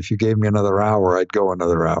now, but if you gave me another hour, I'd go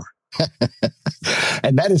another hour.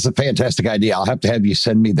 And that is a fantastic idea. I'll have to have you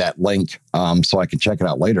send me that link so I can check it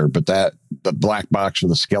out later. But the black box with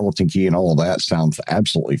the skeleton key and all of that sounds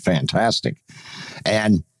absolutely fantastic.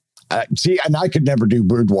 And and I could never do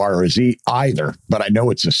boudoir either, but I know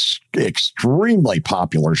it's an extremely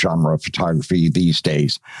popular genre of photography these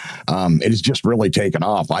days. It has just really taken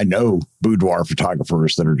off. I know boudoir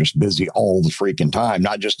photographers that are just busy all the freaking time,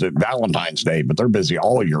 not just at Valentine's Day, but they're busy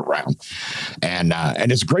all year round. And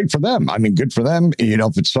it's great for them. I mean, good for them.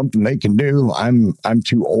 If it's something they can do, I'm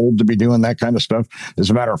too old to be doing that kind of stuff. As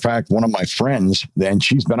a matter of fact, one of my friends, and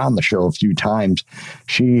she's been on the show a few times,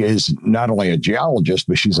 she is not only a geologist,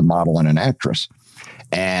 but she's a model and an actress.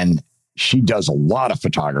 And she does a lot of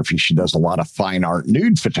photography. She does a lot of fine art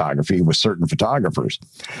nude photography with certain photographers.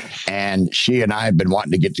 And she and I have been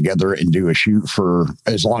wanting to get together and do a shoot for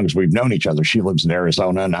as long as we've known each other. She lives in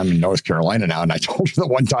Arizona and I'm in North Carolina now. And I told her the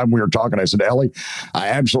one time we were talking, I said, Ellie, I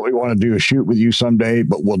absolutely want to do a shoot with you someday,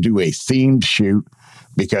 but we'll do a themed shoot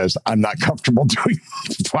because I'm not comfortable doing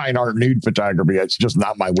fine art nude photography. It's just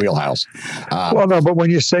not my wheelhouse. Well, no, but when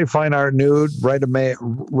you say fine art nude, right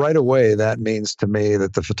away, that means to me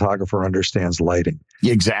that the photographer understands lighting.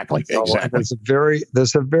 Exactly. So Exactly.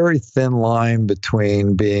 There's a very thin line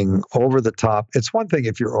between being over the top. It's one thing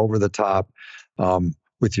if you're over the top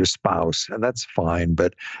with your spouse, and that's fine.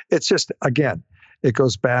 But it's just, again, it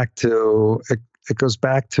goes back to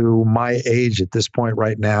my age at this point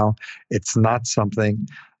right now. It's not something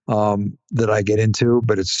that I get into,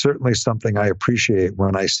 but it's certainly something I appreciate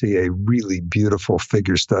when I see a really beautiful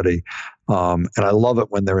figure study. And I love it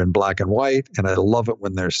when they're in black and white, and I love it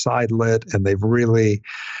when they're side lit, and they're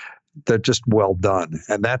just well done.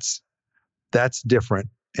 And that's different.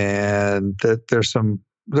 And there's some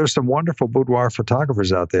wonderful boudoir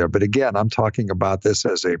photographers out there. But again, I'm talking about this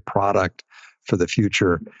as a product for the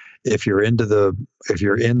future. If you're in the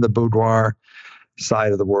boudoir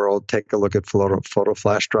side of the world, take a look at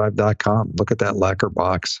photoflashdrive.com. Look at that lacquer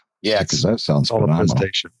box. Yeah, because that sounds phenomenal.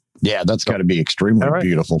 Yeah, that's got to be extremely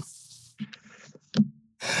beautiful.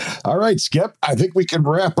 All right, Skip, I think we can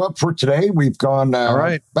wrap up for today. We've gone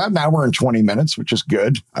about an hour and 20 minutes, which is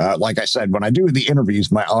good. Like I said, when I do the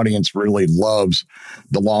interviews, my audience really loves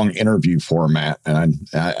the long interview format. And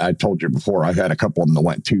I told you before, I had a couple of them that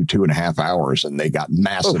went 2.5 hours, and they got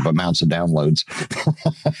massive amounts of downloads.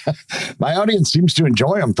 My audience seems to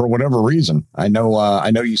enjoy them for whatever reason. I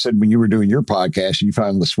know you said when you were doing your podcast, you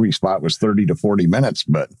found the sweet spot was 30 to 40 minutes,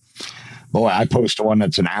 but boy, I post one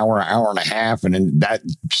that's an hour and a half, and then that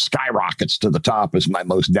skyrockets to the top as my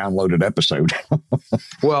most downloaded episode.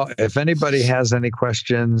 Well, if anybody has any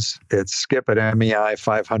questions, it's skip at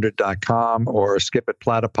MEI500.com or skip at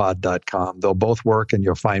platypod.com. They'll both work, and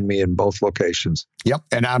you'll find me in both locations. Yep.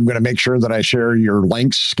 And I'm going to make sure that I share your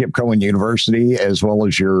links, Skip Cohen University, as well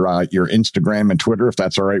as your Instagram and Twitter. If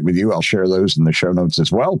that's all right with you, I'll share those in the show notes as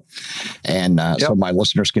well. And so my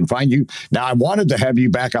listeners can find you. Now, I wanted to have you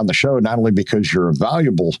back on the show, not only because you're a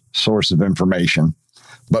valuable source of information,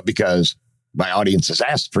 but because my audience has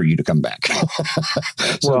asked for you to come back.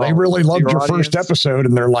 So they really loved your first episode,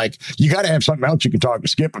 and they're like, you got to have something else you can talk to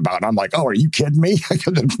Skip about. And I'm like, oh, are you kidding me?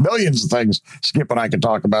 There's millions of things Skip and I can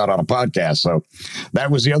talk about on a podcast. So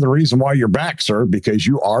that was the other reason why you're back, sir, because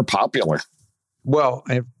you are popular. Well,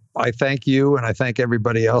 I thank you, and I thank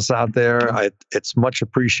everybody else out there. It's much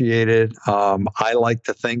appreciated. I like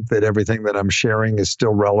to think that everything that I'm sharing is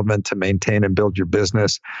still relevant to maintain and build your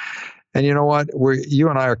business. And you know what? You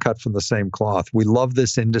and I are cut from the same cloth. We love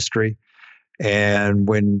this industry. And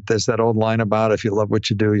when there's that old line about if you love what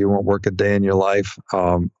you do, you won't work a day in your life.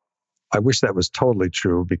 I wish that was totally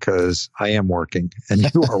true, because I am working and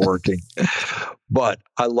you are working. But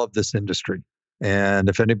I love this industry. And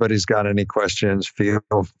if anybody's got any questions, feel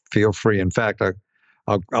free. In fact,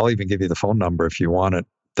 I'll even give you the phone number if you want it.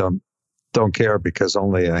 Don't care, because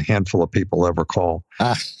only a handful of people ever call.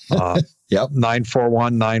 Yep.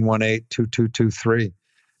 941-918-2223.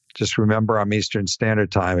 Just remember, I'm Eastern Standard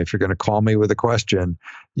Time. If you're going to call me with a question,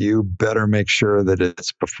 you better make sure that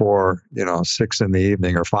it's before 6 in the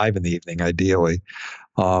evening or 5 in the evening, ideally.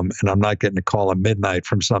 And I'm not getting a call at midnight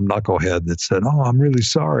from some knucklehead that said, "Oh, I'm really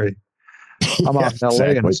sorry. I'm out in LA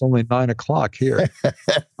and it's only 9 o'clock here."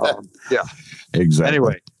 Yeah, exactly.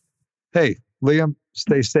 Anyway, hey, Liam,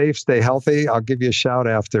 stay safe, stay healthy. I'll give you a shout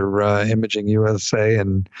after Imaging USA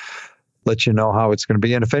and let you know how it's going to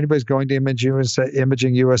be. And if anybody's going to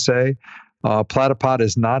Imaging USA, Platypod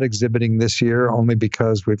is not exhibiting this year, only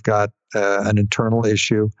because we've got an internal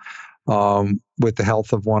issue with the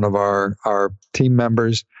health of one of our team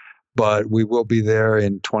members. But we will be there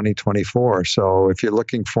in 2024. So if you're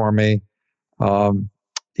looking for me,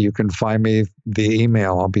 you can find me via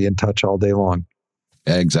email. I'll be in touch all day long.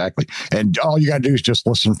 Exactly. And all you got to do is just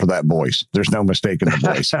listen for that voice. There's no mistaking the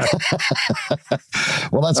voice.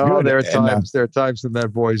 Well, that's good. There are times when that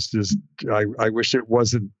voice just, I wish it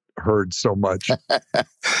wasn't heard so much.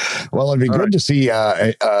 Well, it'd be good to see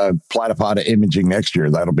Platypod Imaging next year.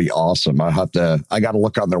 That'll be awesome. I got to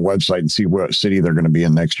look on their website and see what city they're going to be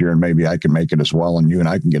in next year, and maybe I can make it as well, and you and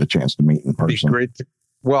I can get a chance to meet in person. Be great.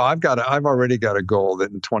 Well, I've already got a goal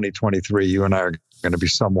that in 2023, you and I are going to be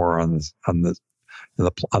somewhere on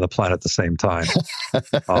the planet at the same time.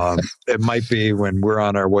 It might be when we're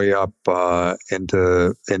on our way up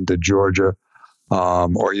into Georgia,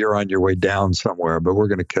 or you're on your way down somewhere. But we're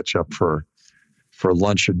going to catch up for for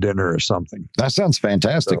lunch or dinner or something. That sounds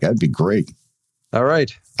fantastic. That'd be great. All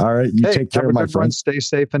right. All right. You take care, my friend. Stay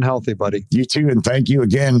safe and healthy, buddy. You too. And thank you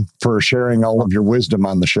again for sharing all of your wisdom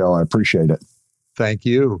on the show. I appreciate it. Thank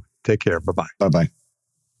you. Take care. Bye-bye. Bye-bye.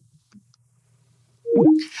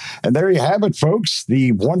 And there you have it, folks.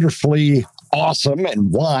 The wonderfully awesome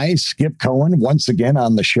and wise Skip Cohen once again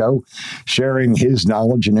on the show, sharing his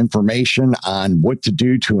knowledge and information on what to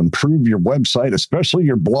do to improve your website, especially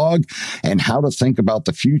your blog, and how to think about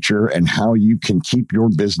the future and how you can keep your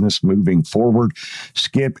business moving forward.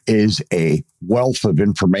 Skip is a wealth of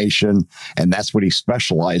information, and that's what he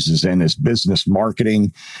specializes in, is business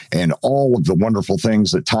marketing and all of the wonderful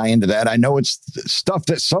things that tie into that. I know it's stuff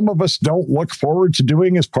that some of us don't look forward to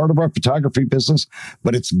doing as part of our photography business,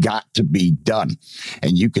 but it's got to be done.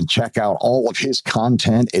 And you can check out all of his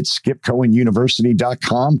content at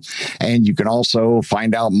skipcohenuniversity.com. And you can also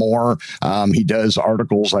find out more. He does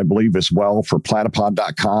articles, I believe, as well for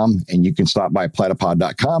platypod.com. And you can stop by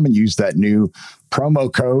platypod.com and use that new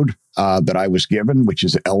promo code that I was given, which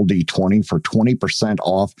is LD20 for 20%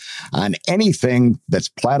 off on anything that's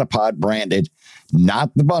Platypod branded,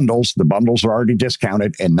 not the bundles. The bundles are already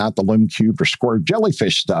discounted, and not the Loom Cube or Square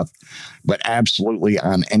Jellyfish stuff, but absolutely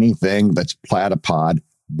on anything that's Platypod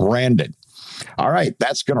branded. All right,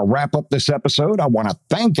 that's going to wrap up this episode. I want to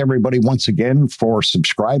thank everybody once again for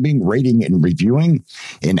subscribing, rating, and reviewing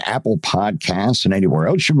in Apple Podcasts and anywhere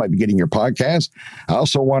else you might be getting your podcast. I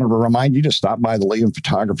also wanted to remind you to stop by the Liam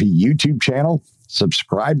Photography YouTube channel,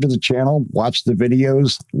 subscribe to the channel, watch the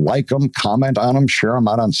videos, like them, comment on them, share them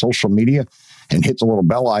out on social media, and hit the little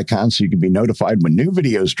bell icon so you can be notified when new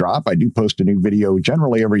videos drop. I do post a new video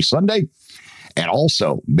generally every Sunday. And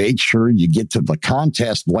also make sure you get to the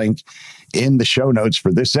contest link in the show notes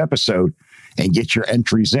for this episode and get your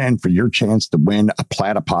entries in for your chance to win a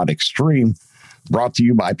Platypod Extreme, brought to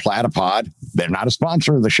you by Platypod. They're not a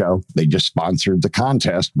sponsor of the show. They just sponsored the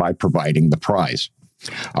contest by providing the prize.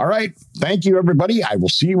 All right. Thank you, everybody. I will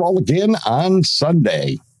see you all again on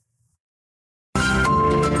Sunday.